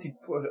promise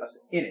he'd put us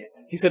in it.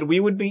 He said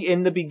we would be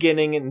in the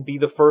beginning and be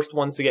the first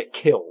ones to get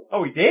killed.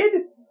 Oh, he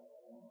did?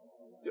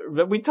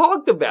 We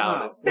talked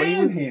about it.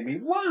 Damn him, he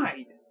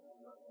lied.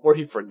 Or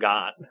he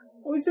forgot.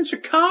 Well, he's in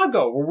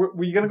Chicago.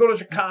 Were you going to go to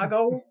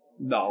Chicago?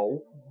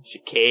 No.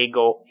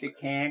 Chicago.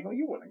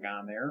 You wouldn't have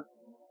gone there.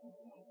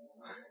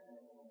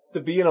 To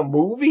be in a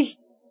movie?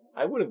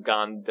 I would have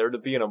gone there to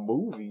be in a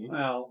movie.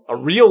 Well. A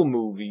real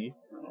movie.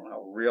 I don't know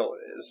how real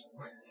it is.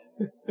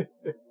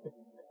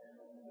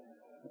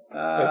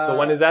 So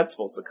when is that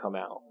supposed to come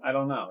out? I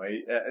don't know.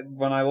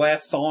 When I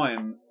last saw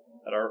him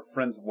at our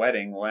friend's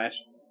wedding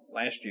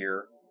last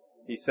year,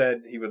 he said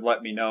he would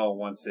let me know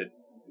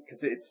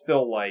because it's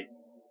still like,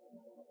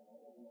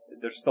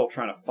 they're still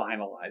trying to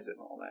finalize it and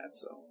all that,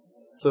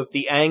 So if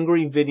the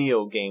angry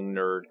video game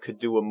nerd could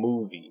do a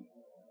movie,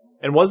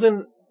 and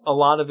wasn't a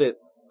lot of it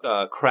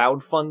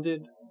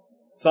crowdfunded?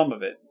 Some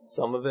of it.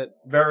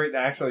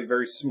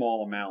 Very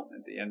small amount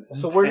at the end of the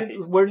So day.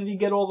 where did he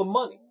get all the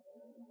money?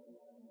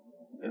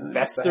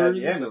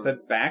 Investors? Must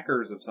have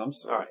backers of some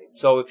sort. Alright,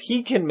 so if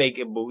he can make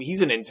a movie,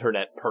 he's an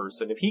internet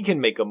person. If he can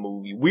make a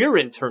movie, we're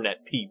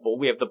internet people.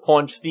 We have the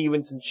Paunch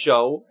Stevenson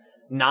Show,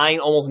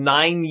 almost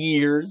 9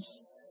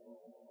 years,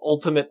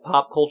 ultimate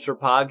pop culture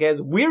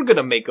podcast. We're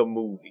gonna make a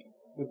movie.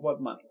 With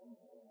what money?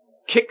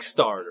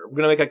 Kickstarter. We're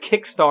gonna make a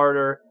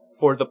Kickstarter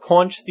for the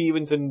Paunch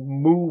Stevenson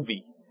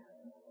movie.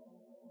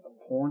 The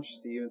Paunch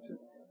Stevenson.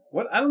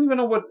 What? I don't even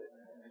know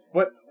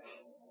what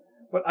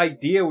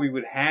idea we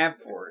would have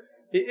for it.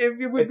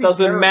 It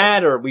doesn't terrible.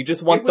 matter. We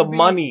just want the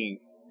money.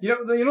 You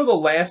know the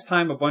last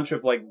time a bunch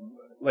of like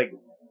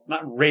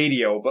not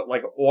radio but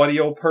like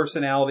audio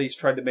personalities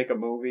tried to make a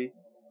movie?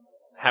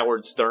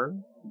 Howard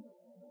Stern?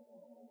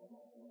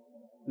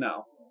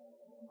 No.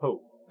 Who?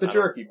 The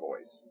Jerky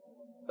Boys.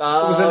 It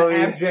was an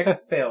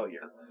abject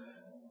failure.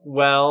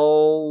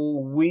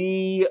 Well,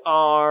 we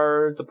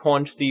are the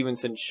Paunch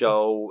Stevenson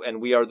Show,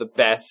 and we are the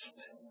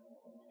best.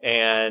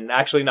 And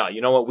actually, no,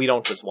 you know what? We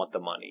don't just want the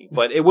money,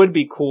 but it would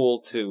be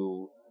cool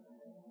to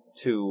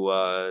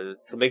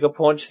make a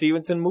Paunch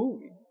Stevenson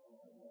movie.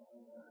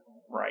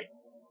 Right.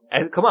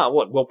 And come on,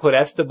 what? We'll put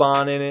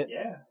Esteban in it.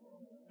 Yeah.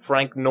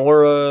 Frank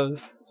Nora.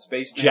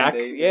 Spaceman Jack.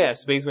 David. Yeah,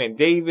 Spaceman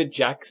David.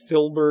 Jack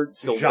Silbert.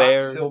 Jacques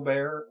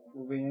Silbert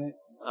will be in it.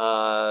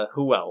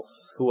 Who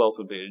else? Who else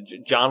would be?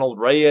 Jonald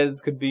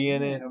Reyes could be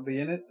in it. He'll be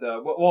in it.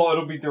 Well,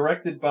 it'll be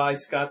directed by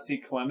Scott C.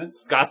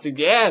 Clements.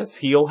 Yes,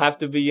 he'll have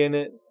to be in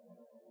it.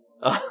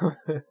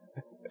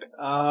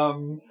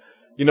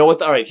 You know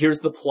what? Alright,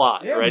 here's the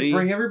plot. Yeah, Ready?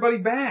 Bring everybody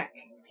back.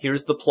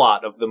 Here's the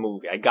plot of the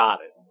movie. I got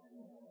it.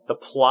 The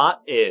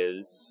plot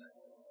is,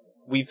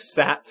 we've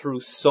sat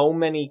through so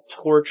many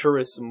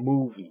torturous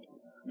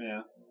movies.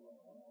 Yeah.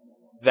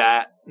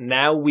 That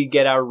now we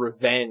get our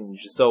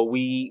revenge. So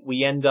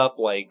we end up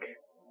like,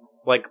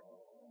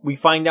 we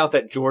find out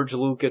that George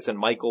Lucas and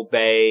Michael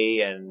Bay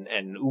and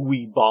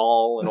Uwe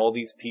Ball and all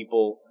these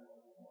people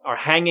are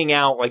hanging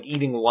out, like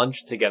eating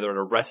lunch together at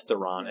a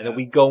restaurant, and then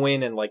we go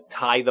in and like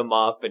tie them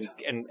up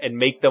and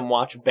make them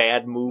watch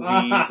bad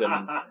movies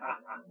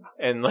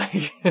and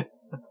like,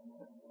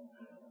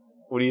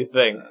 what do you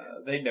think?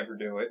 They'd never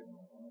do it.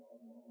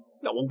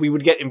 No, we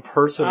would get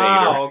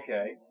impersonators. Oh,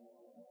 okay.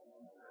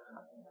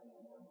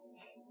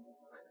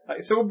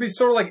 So it would be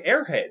sort of like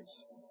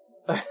Airheads.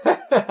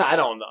 I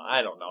don't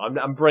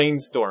know. I'm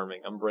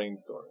brainstorming.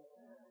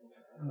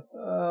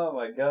 Oh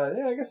my god.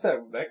 Yeah, I guess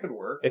that could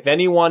work. If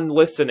anyone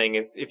listening,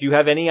 if you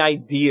have any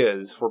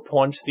ideas for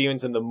Paunch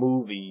Stevenson the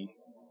movie,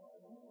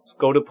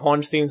 go to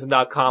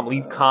paunchstevenson.com,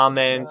 leave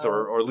comments,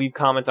 or leave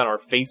comments on our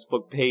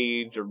Facebook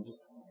page, or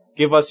just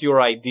give us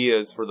your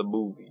ideas for the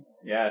movie.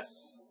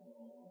 Yes.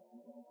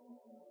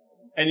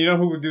 And you know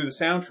who would do the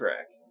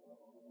soundtrack?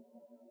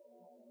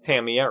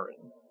 Tammy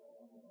Erin.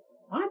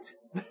 What?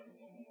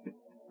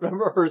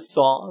 Remember her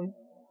song?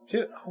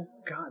 Oh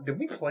god, did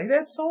we play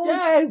that song?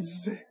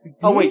 Yes!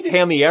 Oh wait,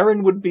 Tammy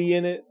Erin would be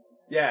in it?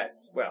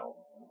 Yes, well.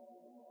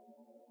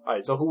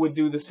 Alright, so who would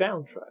do the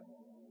soundtrack?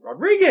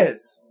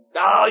 Rodriguez!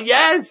 Oh,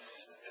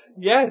 yes!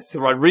 Yes,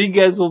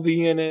 Rodriguez will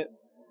be in it.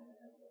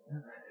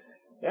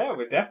 Yeah,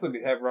 we'd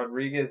definitely have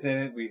Rodriguez in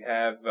it. We'd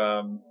have,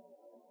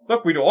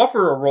 look, we'd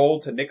offer a role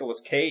to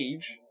Nicolas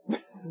Cage.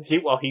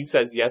 He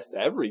says yes to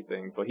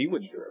everything, so he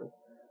would do.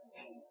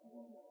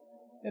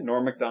 Yeah,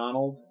 Norm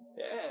Macdonald.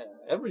 Yeah,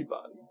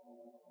 everybody.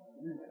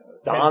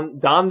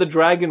 Don the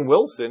Dragon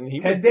Wilson.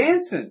 Ted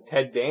Danson.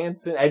 Ed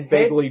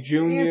Begley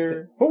Jr.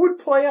 Danson. Who would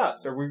play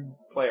us, or we'd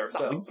play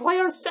ourselves? We'd play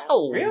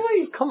ourselves.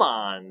 Really? Come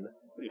on.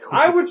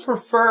 I would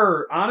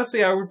prefer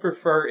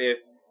if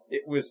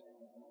it was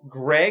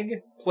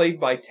Greg, played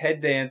by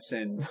Ted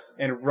Danson,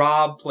 and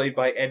Rob, played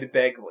by Ed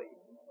Begley.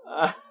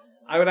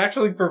 I would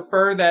actually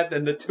prefer that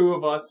than the two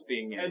of us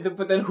being in it.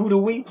 But then who do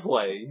we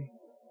play?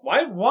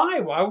 Why? Why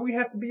would we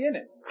have to be in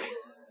it?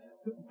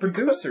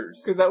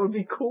 Producers. Because that would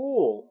be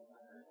cool.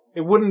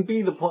 It wouldn't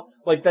be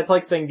that's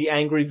like saying the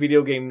Angry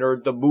Video Game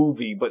Nerd, the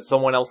movie, but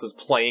someone else is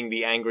playing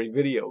the Angry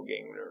Video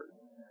Game Nerd.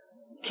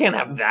 You can't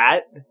have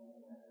that.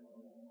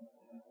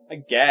 I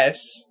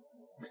guess.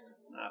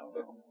 I don't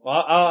know.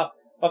 Well, I'll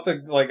have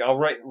to, I'll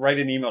write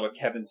an email to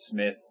Kevin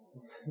Smith.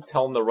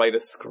 Tell him to write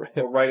a script.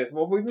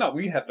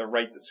 We'd have to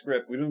write the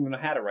script. We don't even know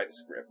how to write a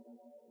script.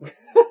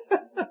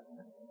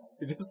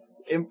 You just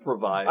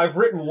improvise. I've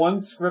written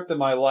one script in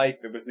my life.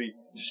 It was the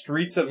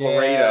Streets of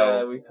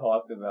Laredo. Yeah, we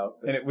talked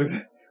about that. And it was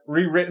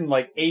rewritten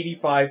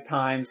 85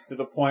 times to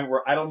the point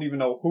where I don't even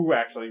know who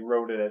actually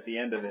wrote it at the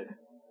end of it.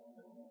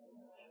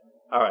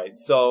 Alright,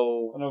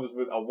 so... I know it was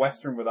with a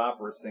Western with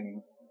opera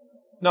singing.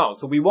 No,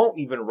 so we won't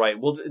even write.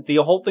 The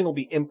whole thing will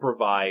be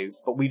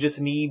improvised, but we just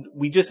need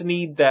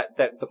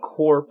the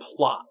core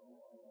plot.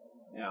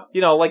 Yeah.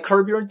 You know, like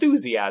Curb Your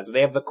Enthusiasm. They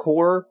have the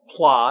core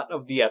plot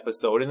of the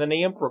episode, and then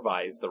they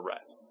improvise the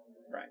rest.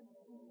 Right.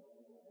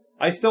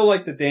 I still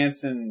like the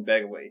Danson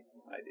Begley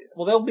idea.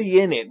 Well, they'll be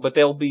in it, but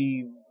they'll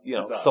be,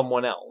 That's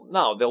someone else.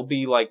 No, they'll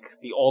be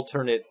the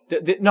alternate.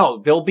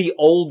 No, they'll be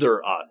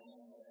older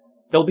us.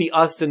 They'll be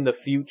us in the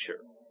future.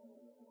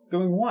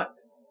 Doing what?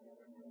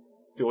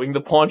 Doing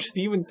the Paunch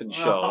Stevenson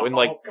show in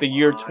the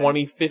year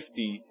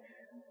 2050.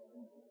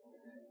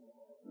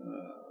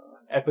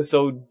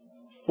 Episode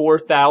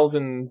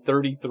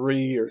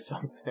 4033 or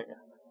something.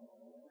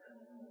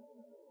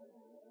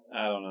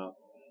 I don't know.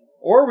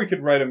 Or we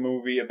could write a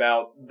movie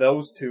about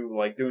those two,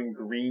 doing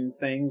green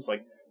things,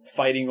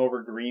 fighting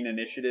over green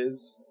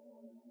initiatives.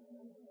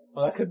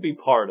 Well, that could be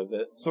part of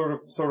it. Sort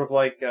of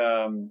like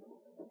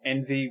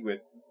Envy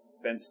with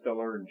Ben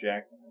Stiller and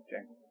Jack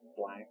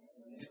Black.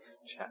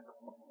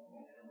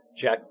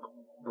 Jack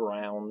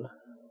Brown.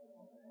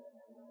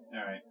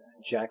 Alright.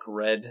 Jack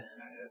Red.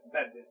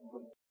 That's it,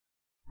 please.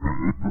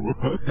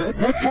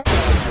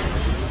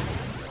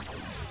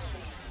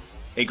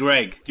 Hey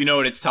Greg, do you know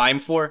what it's time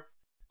for?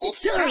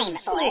 It's time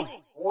for...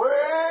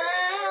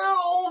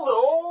 Well, the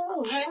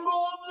old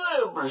jingle of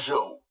the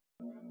episode.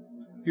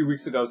 A few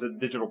weeks ago, I was at the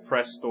Digital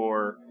Press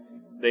Store.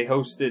 They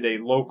hosted a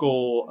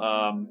local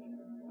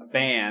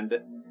band,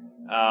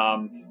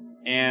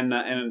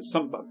 and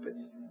some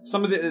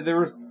of there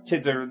were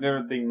kids. They're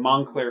at the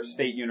Montclair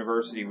State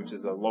University, which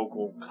is a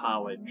local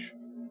college,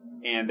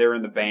 and they're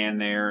in the band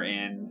there.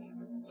 And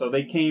so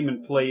they came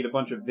and played a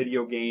bunch of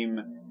video game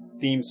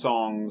theme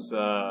songs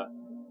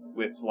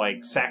with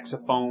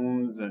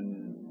saxophones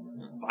and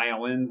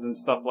violins and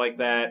stuff like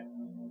that.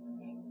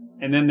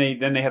 And then they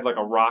had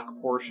a rock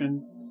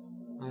portion.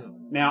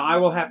 Now, I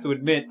will have to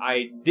admit,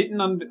 I did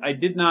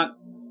not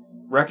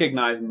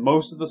recognize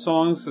most of the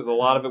songs, because a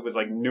lot of it was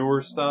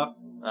newer stuff.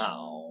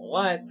 Oh,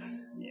 what?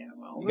 Yeah,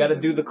 well, you gotta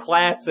do the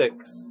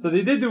classics. So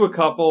they did do a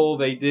couple.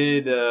 They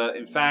did,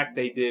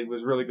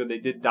 was really good. They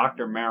did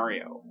Dr.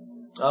 Mario.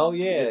 Oh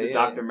yeah, the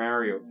Dr.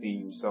 Mario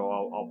theme. So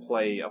I'll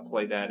play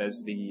that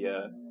as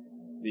the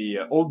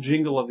old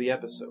jingle of the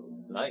episode.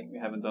 Nice. We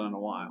haven't done in a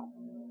while.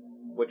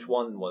 Which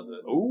one was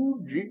it? Oh,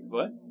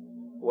 what?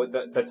 What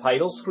the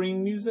title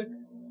screen music?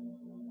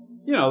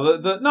 No,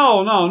 the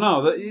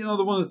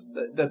ones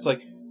that's dun,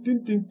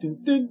 dun, dun,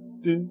 dun,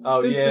 dun,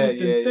 oh dun, yeah, dun,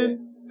 yeah,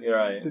 dun, yeah. You're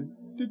right. Dun,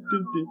 dun,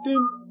 dun, dun,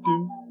 dun,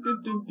 dun,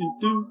 dun, dun,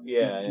 dun,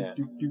 yeah.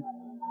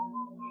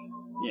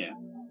 Yeah.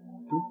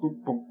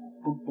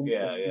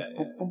 Yeah.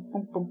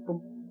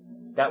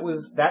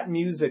 That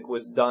music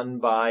was done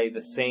by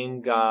the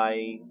same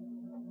guy,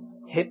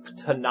 Hip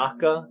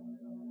Tanaka.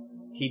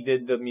 He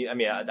did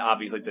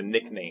obviously it's a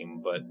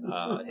nickname, but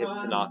Hip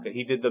Tanaka.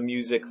 He did the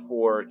music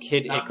for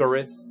Kid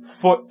Icarus.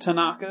 Foot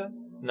Tanaka?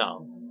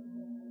 No.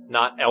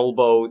 Not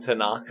Elbow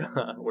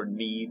Tanaka or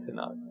Knee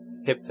Tanaka.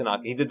 Hip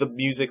Tanaka. He did the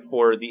music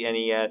for the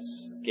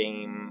NES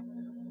game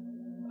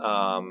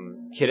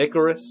Kid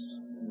Icarus.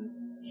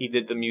 He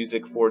did the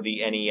music for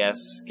the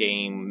NES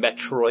game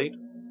Metroid.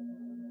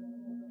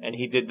 And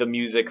he did the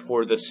music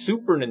for the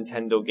Super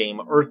Nintendo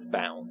game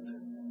Earthbound.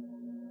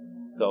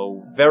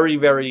 So, very,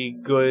 very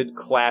good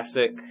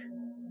classic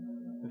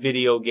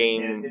video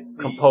game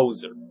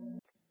composer.